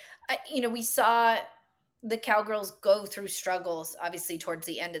say, we saw the Cowgirls go through struggles, obviously, towards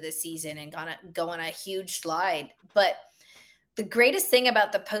the end of the season and go on a huge slide. But the greatest thing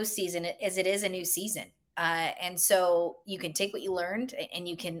about the postseason is it is a new season. And so you can take what you learned and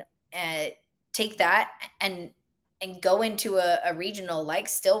you can take that and go into a regional like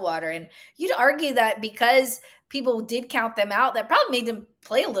Stillwater. And you'd argue that because people did count them out, that probably made them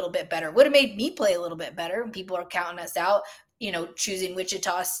play a little bit better. Would have made me play a little bit better. People are counting us out, choosing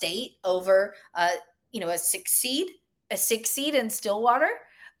Wichita State over, a 6 seed in Stillwater.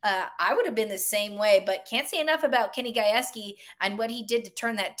 I would have been the same way, but can't say enough about Kenny Gajewski and what he did to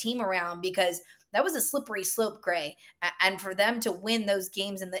turn that team around, because that was a slippery slope, Gray. And for them to win those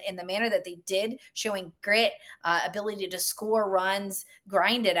games in the manner that they did, showing grit, ability to score runs,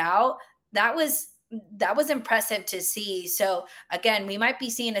 grind it out, that was impressive to see. So again, we might be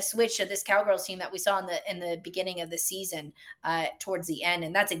seeing a switch of this Cowgirls team that we saw in the beginning of the season towards the end.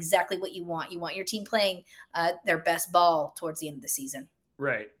 And that's exactly what you want. You want your team playing their best ball towards the end of the season.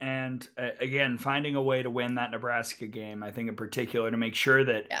 Right. And again, finding a way to win that Nebraska game, I think in particular, to make sure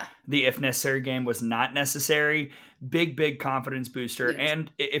that the if necessary game was not necessary, big confidence booster. Yes.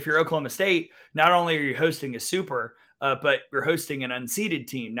 And if you're Oklahoma State, not only are you hosting a super, but you're hosting an unseeded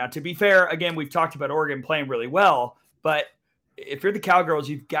team. Now, to be fair, again, we've talked about Oregon playing really well, but if you're the Cowgirls,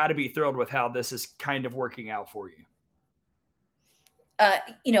 you've got to be thrilled with how this is kind of working out for you.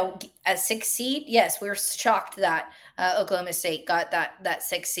 A 6 seed, yes, we were shocked that Oklahoma State got that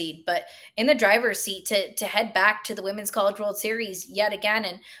 6 seed, but in the driver's seat to head back to the Women's College World Series yet again.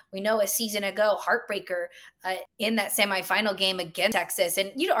 And we know a season ago, heartbreaker in that semifinal game against Texas.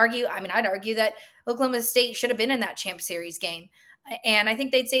 And I'd argue that Oklahoma State should have been in that Champ Series game. And I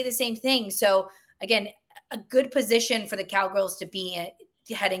think they'd say the same thing. So again, a good position for the Cowgirls to be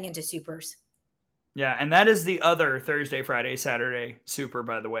heading into supers. Yeah, and that is the other Thursday, Friday, Saturday super,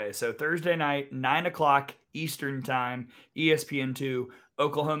 by the way. So Thursday night, 9:00 Eastern time, ESPN2,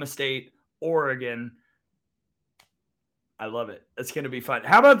 Oklahoma State, Oregon. I love it. It's going to be fun.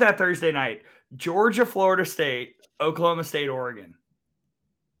 How about that Thursday night? Georgia, Florida State, Oklahoma State, Oregon.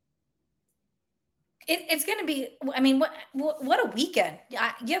 It's going to be, what a weekend.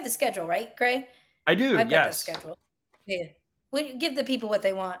 You have the schedule, right, Gray? I do, I've got the yes. schedule. Yeah. We give the people what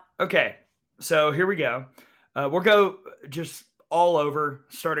they want. Okay. So here we go. We'll go just all over,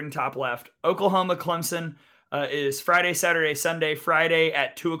 starting top left. Oklahoma, Clemson is Friday, Saturday, Sunday. Friday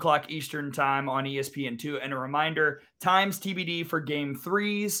at 2:00 Eastern time on ESPN2. And a reminder, times TBD for game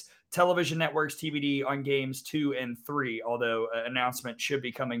 3s, television networks TBD on games 2 and 3, although an announcement should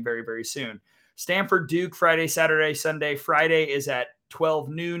be coming very, very soon. Stanford, Duke, Friday, Saturday, Sunday. Friday is at 12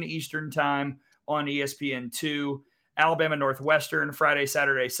 noon Eastern time on ESPN2. Alabama, Northwestern, Friday,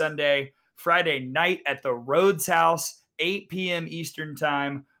 Saturday, Sunday. Friday night at the Rhodes House, 8 p.m. Eastern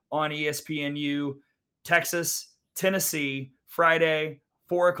time on ESPNU. Texas, Tennessee, Friday,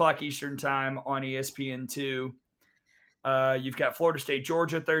 4:00 Eastern time on ESPN2. You've got Florida State,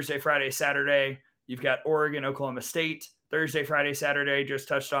 Georgia, Thursday, Friday, Saturday. You've got Oregon, Oklahoma State, Thursday, Friday, Saturday. Just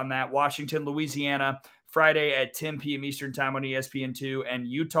touched on that. Washington, Louisiana, Friday at 10 p.m. Eastern time on ESPN2. And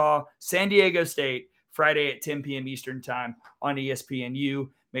Utah, San Diego State, Friday at 10 p.m. Eastern time on ESPNU.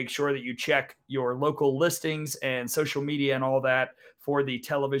 Make sure that you check your local listings and social media and all that for the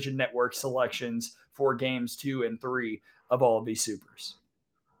television network selections for games 2 and 3 of all of these supers.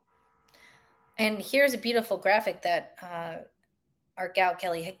 And here's a beautiful graphic that our gal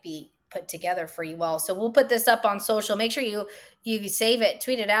Kelly Higbee put together for you all. So we'll put this up on social. Make sure you save it,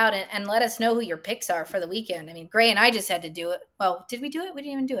 tweet it out, and let us know who your picks are for the weekend. I mean, Gray and I just had to do it. Well, did we do it? We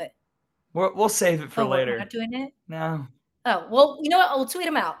didn't even do it. We'll save it for later. We're not doing it? No. Oh, well, you know what? We'll tweet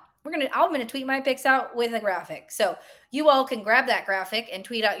them out. I'm going to tweet my picks out with a graphic. So you all can grab that graphic and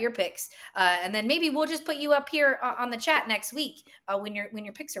tweet out your picks. And then maybe we'll just put you up here on the chat next week when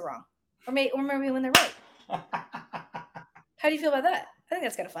your picks are wrong. Or maybe when they're right. How do you feel about that? I think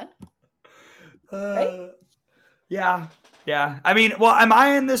that's kind of fun. Right? Yeah. I mean, well, am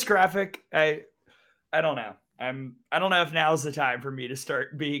I in this graphic? I don't know. I don't know if now's the time for me to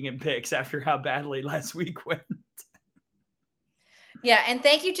start being in picks after how badly last week went. Yeah, and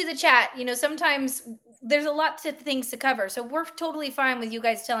thank you to the chat. You know, sometimes there's a lot of things to cover. So we're totally fine with you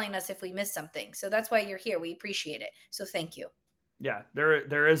guys telling us if we missed something. So that's why you're here. We appreciate it. So thank you. Yeah,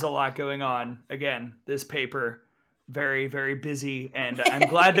 there is a lot going on. Again, this paper, very, very busy. And I'm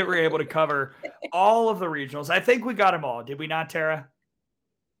glad that we're able to cover all of the regionals. I think we got them all. Did we not, Tara?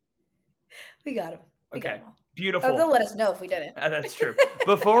 We got them. Okay, beautiful. They'll let us know if we didn't. That's true.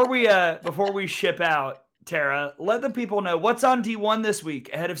 Before we ship out, Tara, let the people know what's on D1 this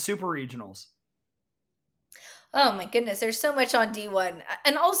week ahead of Super Regionals. Oh my goodness, there's so much on D1.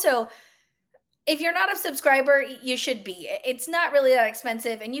 And also, if you're not a subscriber, you should be. It's not really that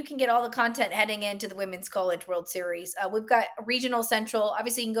expensive, and you can get all the content heading into the Women's College World Series. We've got Regional Central.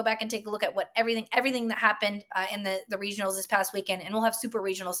 Obviously, you can go back and take a look at everything that happened in the regionals this past weekend, and we'll have Super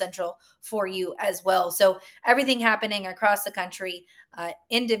Regional Central for you as well. So everything happening across the country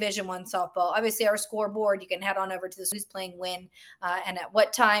in Division I softball. Obviously, our scoreboard, you can head on over to who's playing when and at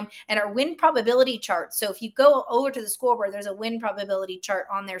what time, and our win probability chart. So if you go over to the scoreboard, there's a win probability chart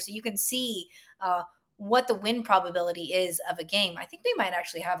on there, so you can see what the win probability is of a game. I think we might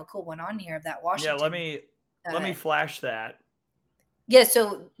actually have a cool one on here of that Washington. Yeah, let me flash that. Yeah,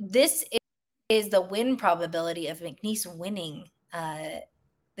 so this is the win probability of McNeese winning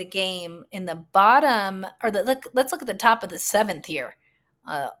the game in the bottom, or let's look at the top of the 7th here.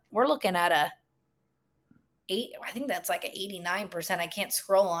 We're looking at I think that's like an 89%. I can't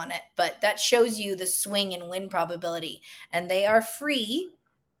scroll on it, but that shows you the swing and win probability. And they are free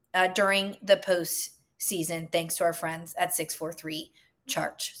during the postseason, thanks to our friends at 643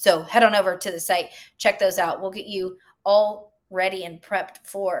 Charge. So head on over to the site, check those out. We'll get you all ready and prepped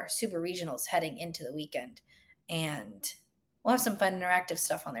for Super Regionals heading into the weekend. And we'll have some fun interactive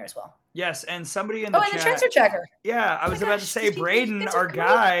stuff on there as well. Yes, and somebody in the chat. And the transfer tracker. Yeah, I was about to say, Braden, our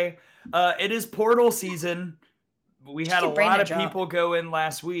guy, it is portal season. We had a lot of people go in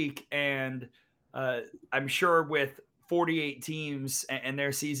last week, and I'm sure with 48 teams and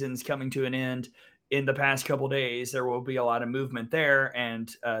their seasons coming to an end in the past couple of days, there will be a lot of movement there,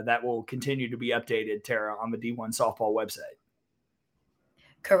 and that will continue to be updated, Tara, on the D1Softball website.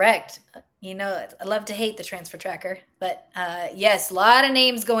 Correct. You know, I love to hate the transfer tracker, but yes, a lot of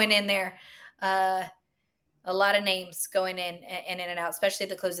names going in there. A lot of names going in and out, especially at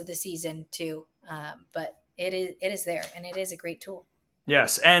the close of the season too. But it is there, and it is a great tool.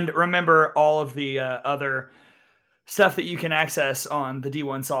 Yes, and remember all of the other stuff that you can access on the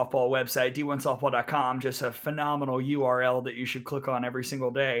D1Softball website, D1Softball.com, just a phenomenal URL that you should click on every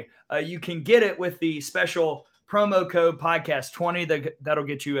single day. You can get it with the special promo code podcast20. That'll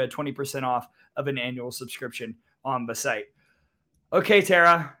get you a 20% off of an annual subscription on the site. Okay,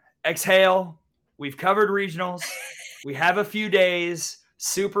 Tara, exhale. We've covered regionals. We have a few days.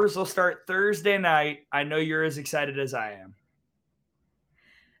 Supers will start Thursday night. I know you're as excited as I am.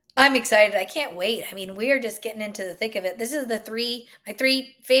 I'm excited. I can't wait. I mean, we are just getting into the thick of it. This is my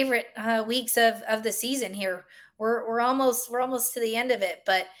three favorite weeks of the season here. We're almost to the end of it,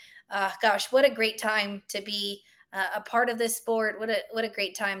 but gosh, what a great time to be a part of this sport. What a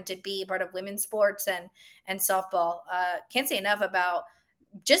great time to be a part of women's sports and softball. Can't say enough about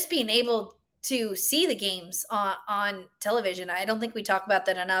just being able to see the games on television. I don't think we talk about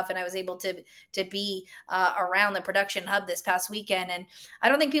that enough. And I was able to be around the production hub this past weekend. And I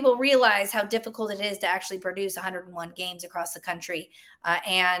don't think people realize how difficult it is to actually produce 101 games across the country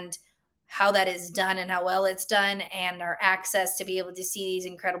and how that is done and how well it's done, and our access to be able to see these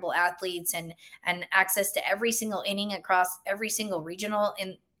incredible athletes and access to every single inning across every single regional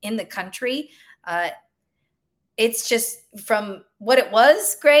in the country. It's just from what it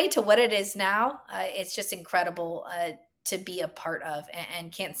was, Gray, to what it is now. It's just incredible to be a part of,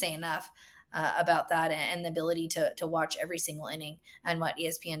 and can't say enough about that, and the ability to watch every single inning and what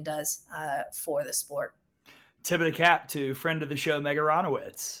ESPN does for the sport. Tip of the cap to friend of the show, Meg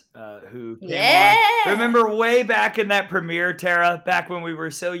Aronowitz, who came on. Remember way back in that premiere, Tara, back when we were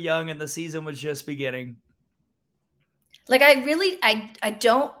so young and the season was just beginning. Like, I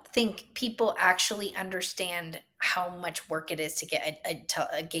don't think people actually understand how much work it is to get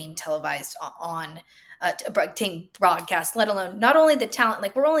a game televised on a team broadcast, let alone not only the talent.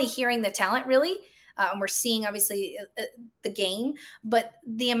 Like, we're only hearing the talent, really. And we're seeing, obviously, the game, but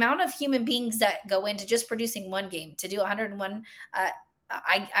the amount of human beings that go into just producing one game, to do 101,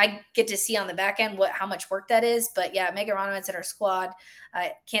 I get to see on the back end how much work that is. But yeah, Meg Aronowitz and her squad,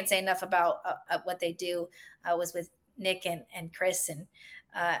 I can't say enough about what they do. I was with Nick and Chris and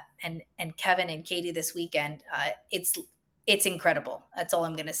Kevin and Katie this weekend. It's incredible. That's all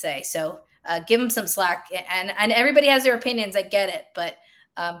I'm going to say. So give them some slack, and everybody has their opinions. I get it, but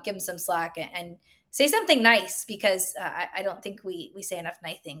give them some slack and say something nice, because I don't think we say enough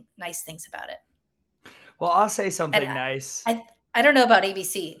nice things about it. Well, I'll say something nice. I don't know about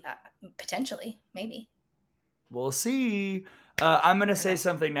ABC. Potentially, maybe. We'll see. I'm going to say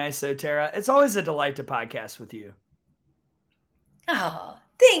something nice, though, Tara. It's always a delight to podcast with you. Oh,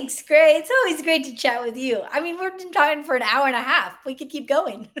 thanks, Gray. It's always great to chat with you. I mean, we've been talking for an hour and a half. We could keep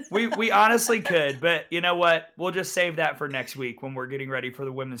going. We honestly could, but you know what? We'll just save that for next week when we're getting ready for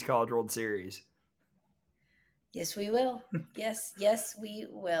the Women's College World Series. Yes, we will. Yes, we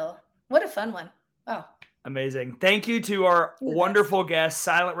will. What a fun one. Wow. Amazing. Thank you to our wonderful guests,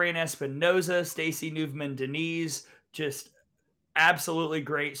 SilentRain Espinoza, Stacey Nuveman, Deniz. Just absolutely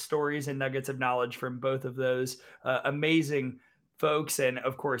great stories and nuggets of knowledge from both of those amazing folks. And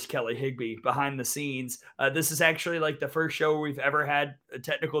of course, Kelly Higbee behind the scenes. This is actually like the first show we've ever had a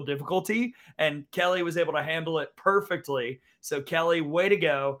technical difficulty, and Kelly was able to handle it perfectly. So Kelly, way to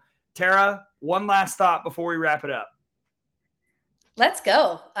go. Tara, one last thought before we wrap it up. Let's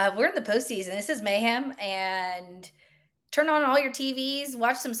go. We're in the postseason. This is mayhem, and turn on all your TVs,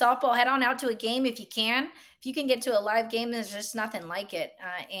 watch some softball, head on out to a game if you can. If you can get to a live game, there's just nothing like it.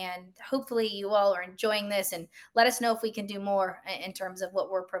 And hopefully you all are enjoying this, and let us know if we can do more in terms of what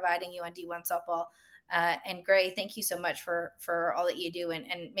we're providing you on D1Softball. And Gray, thank you so much for all that you do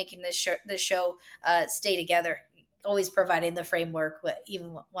and making this show stay together. Always providing the framework,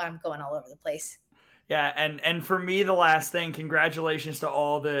 even when I'm going all over the place. Yeah, and for me, the last thing, congratulations to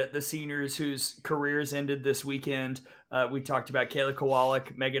all the seniors whose careers ended this weekend. We talked about Kayla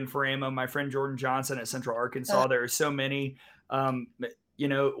Kowalik, Megan Faramo, my friend Jordan Johnson at Central Arkansas. There are so many.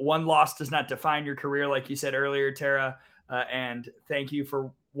 One loss does not define your career, like you said earlier, Tara. And thank you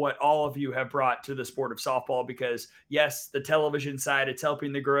for what all of you have brought to the sport of softball, because, yes, the television side, it's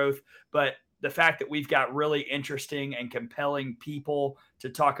helping the growth, but the fact that we've got really interesting and compelling people to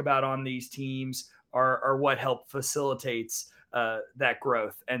talk about on these teams are what help facilitates that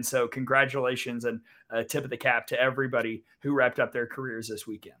growth. And so congratulations and tip of the cap to everybody who wrapped up their careers this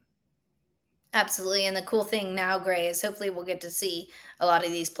weekend. Absolutely. And the cool thing now, Gray, is hopefully we'll get to see a lot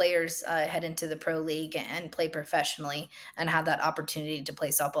of these players head into the pro league and play professionally and have that opportunity to play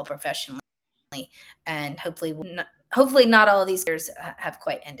softball professionally. And hopefully not all of these years have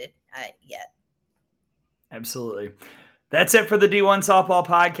quite ended yet. Absolutely. That's it for the D1Softball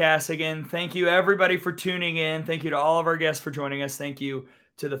podcast. Again, thank you everybody for tuning in. Thank you to all of our guests for joining us. Thank you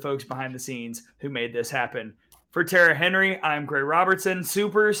to the folks behind the scenes who made this happen. For Tara Henry, I'm Gray Robertson.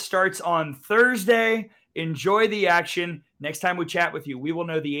 Super starts on Thursday. Enjoy the action. Next time we chat with you, we will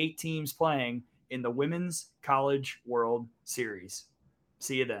know the 8 teams playing in the Women's College World Series.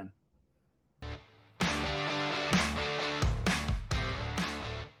 See you then.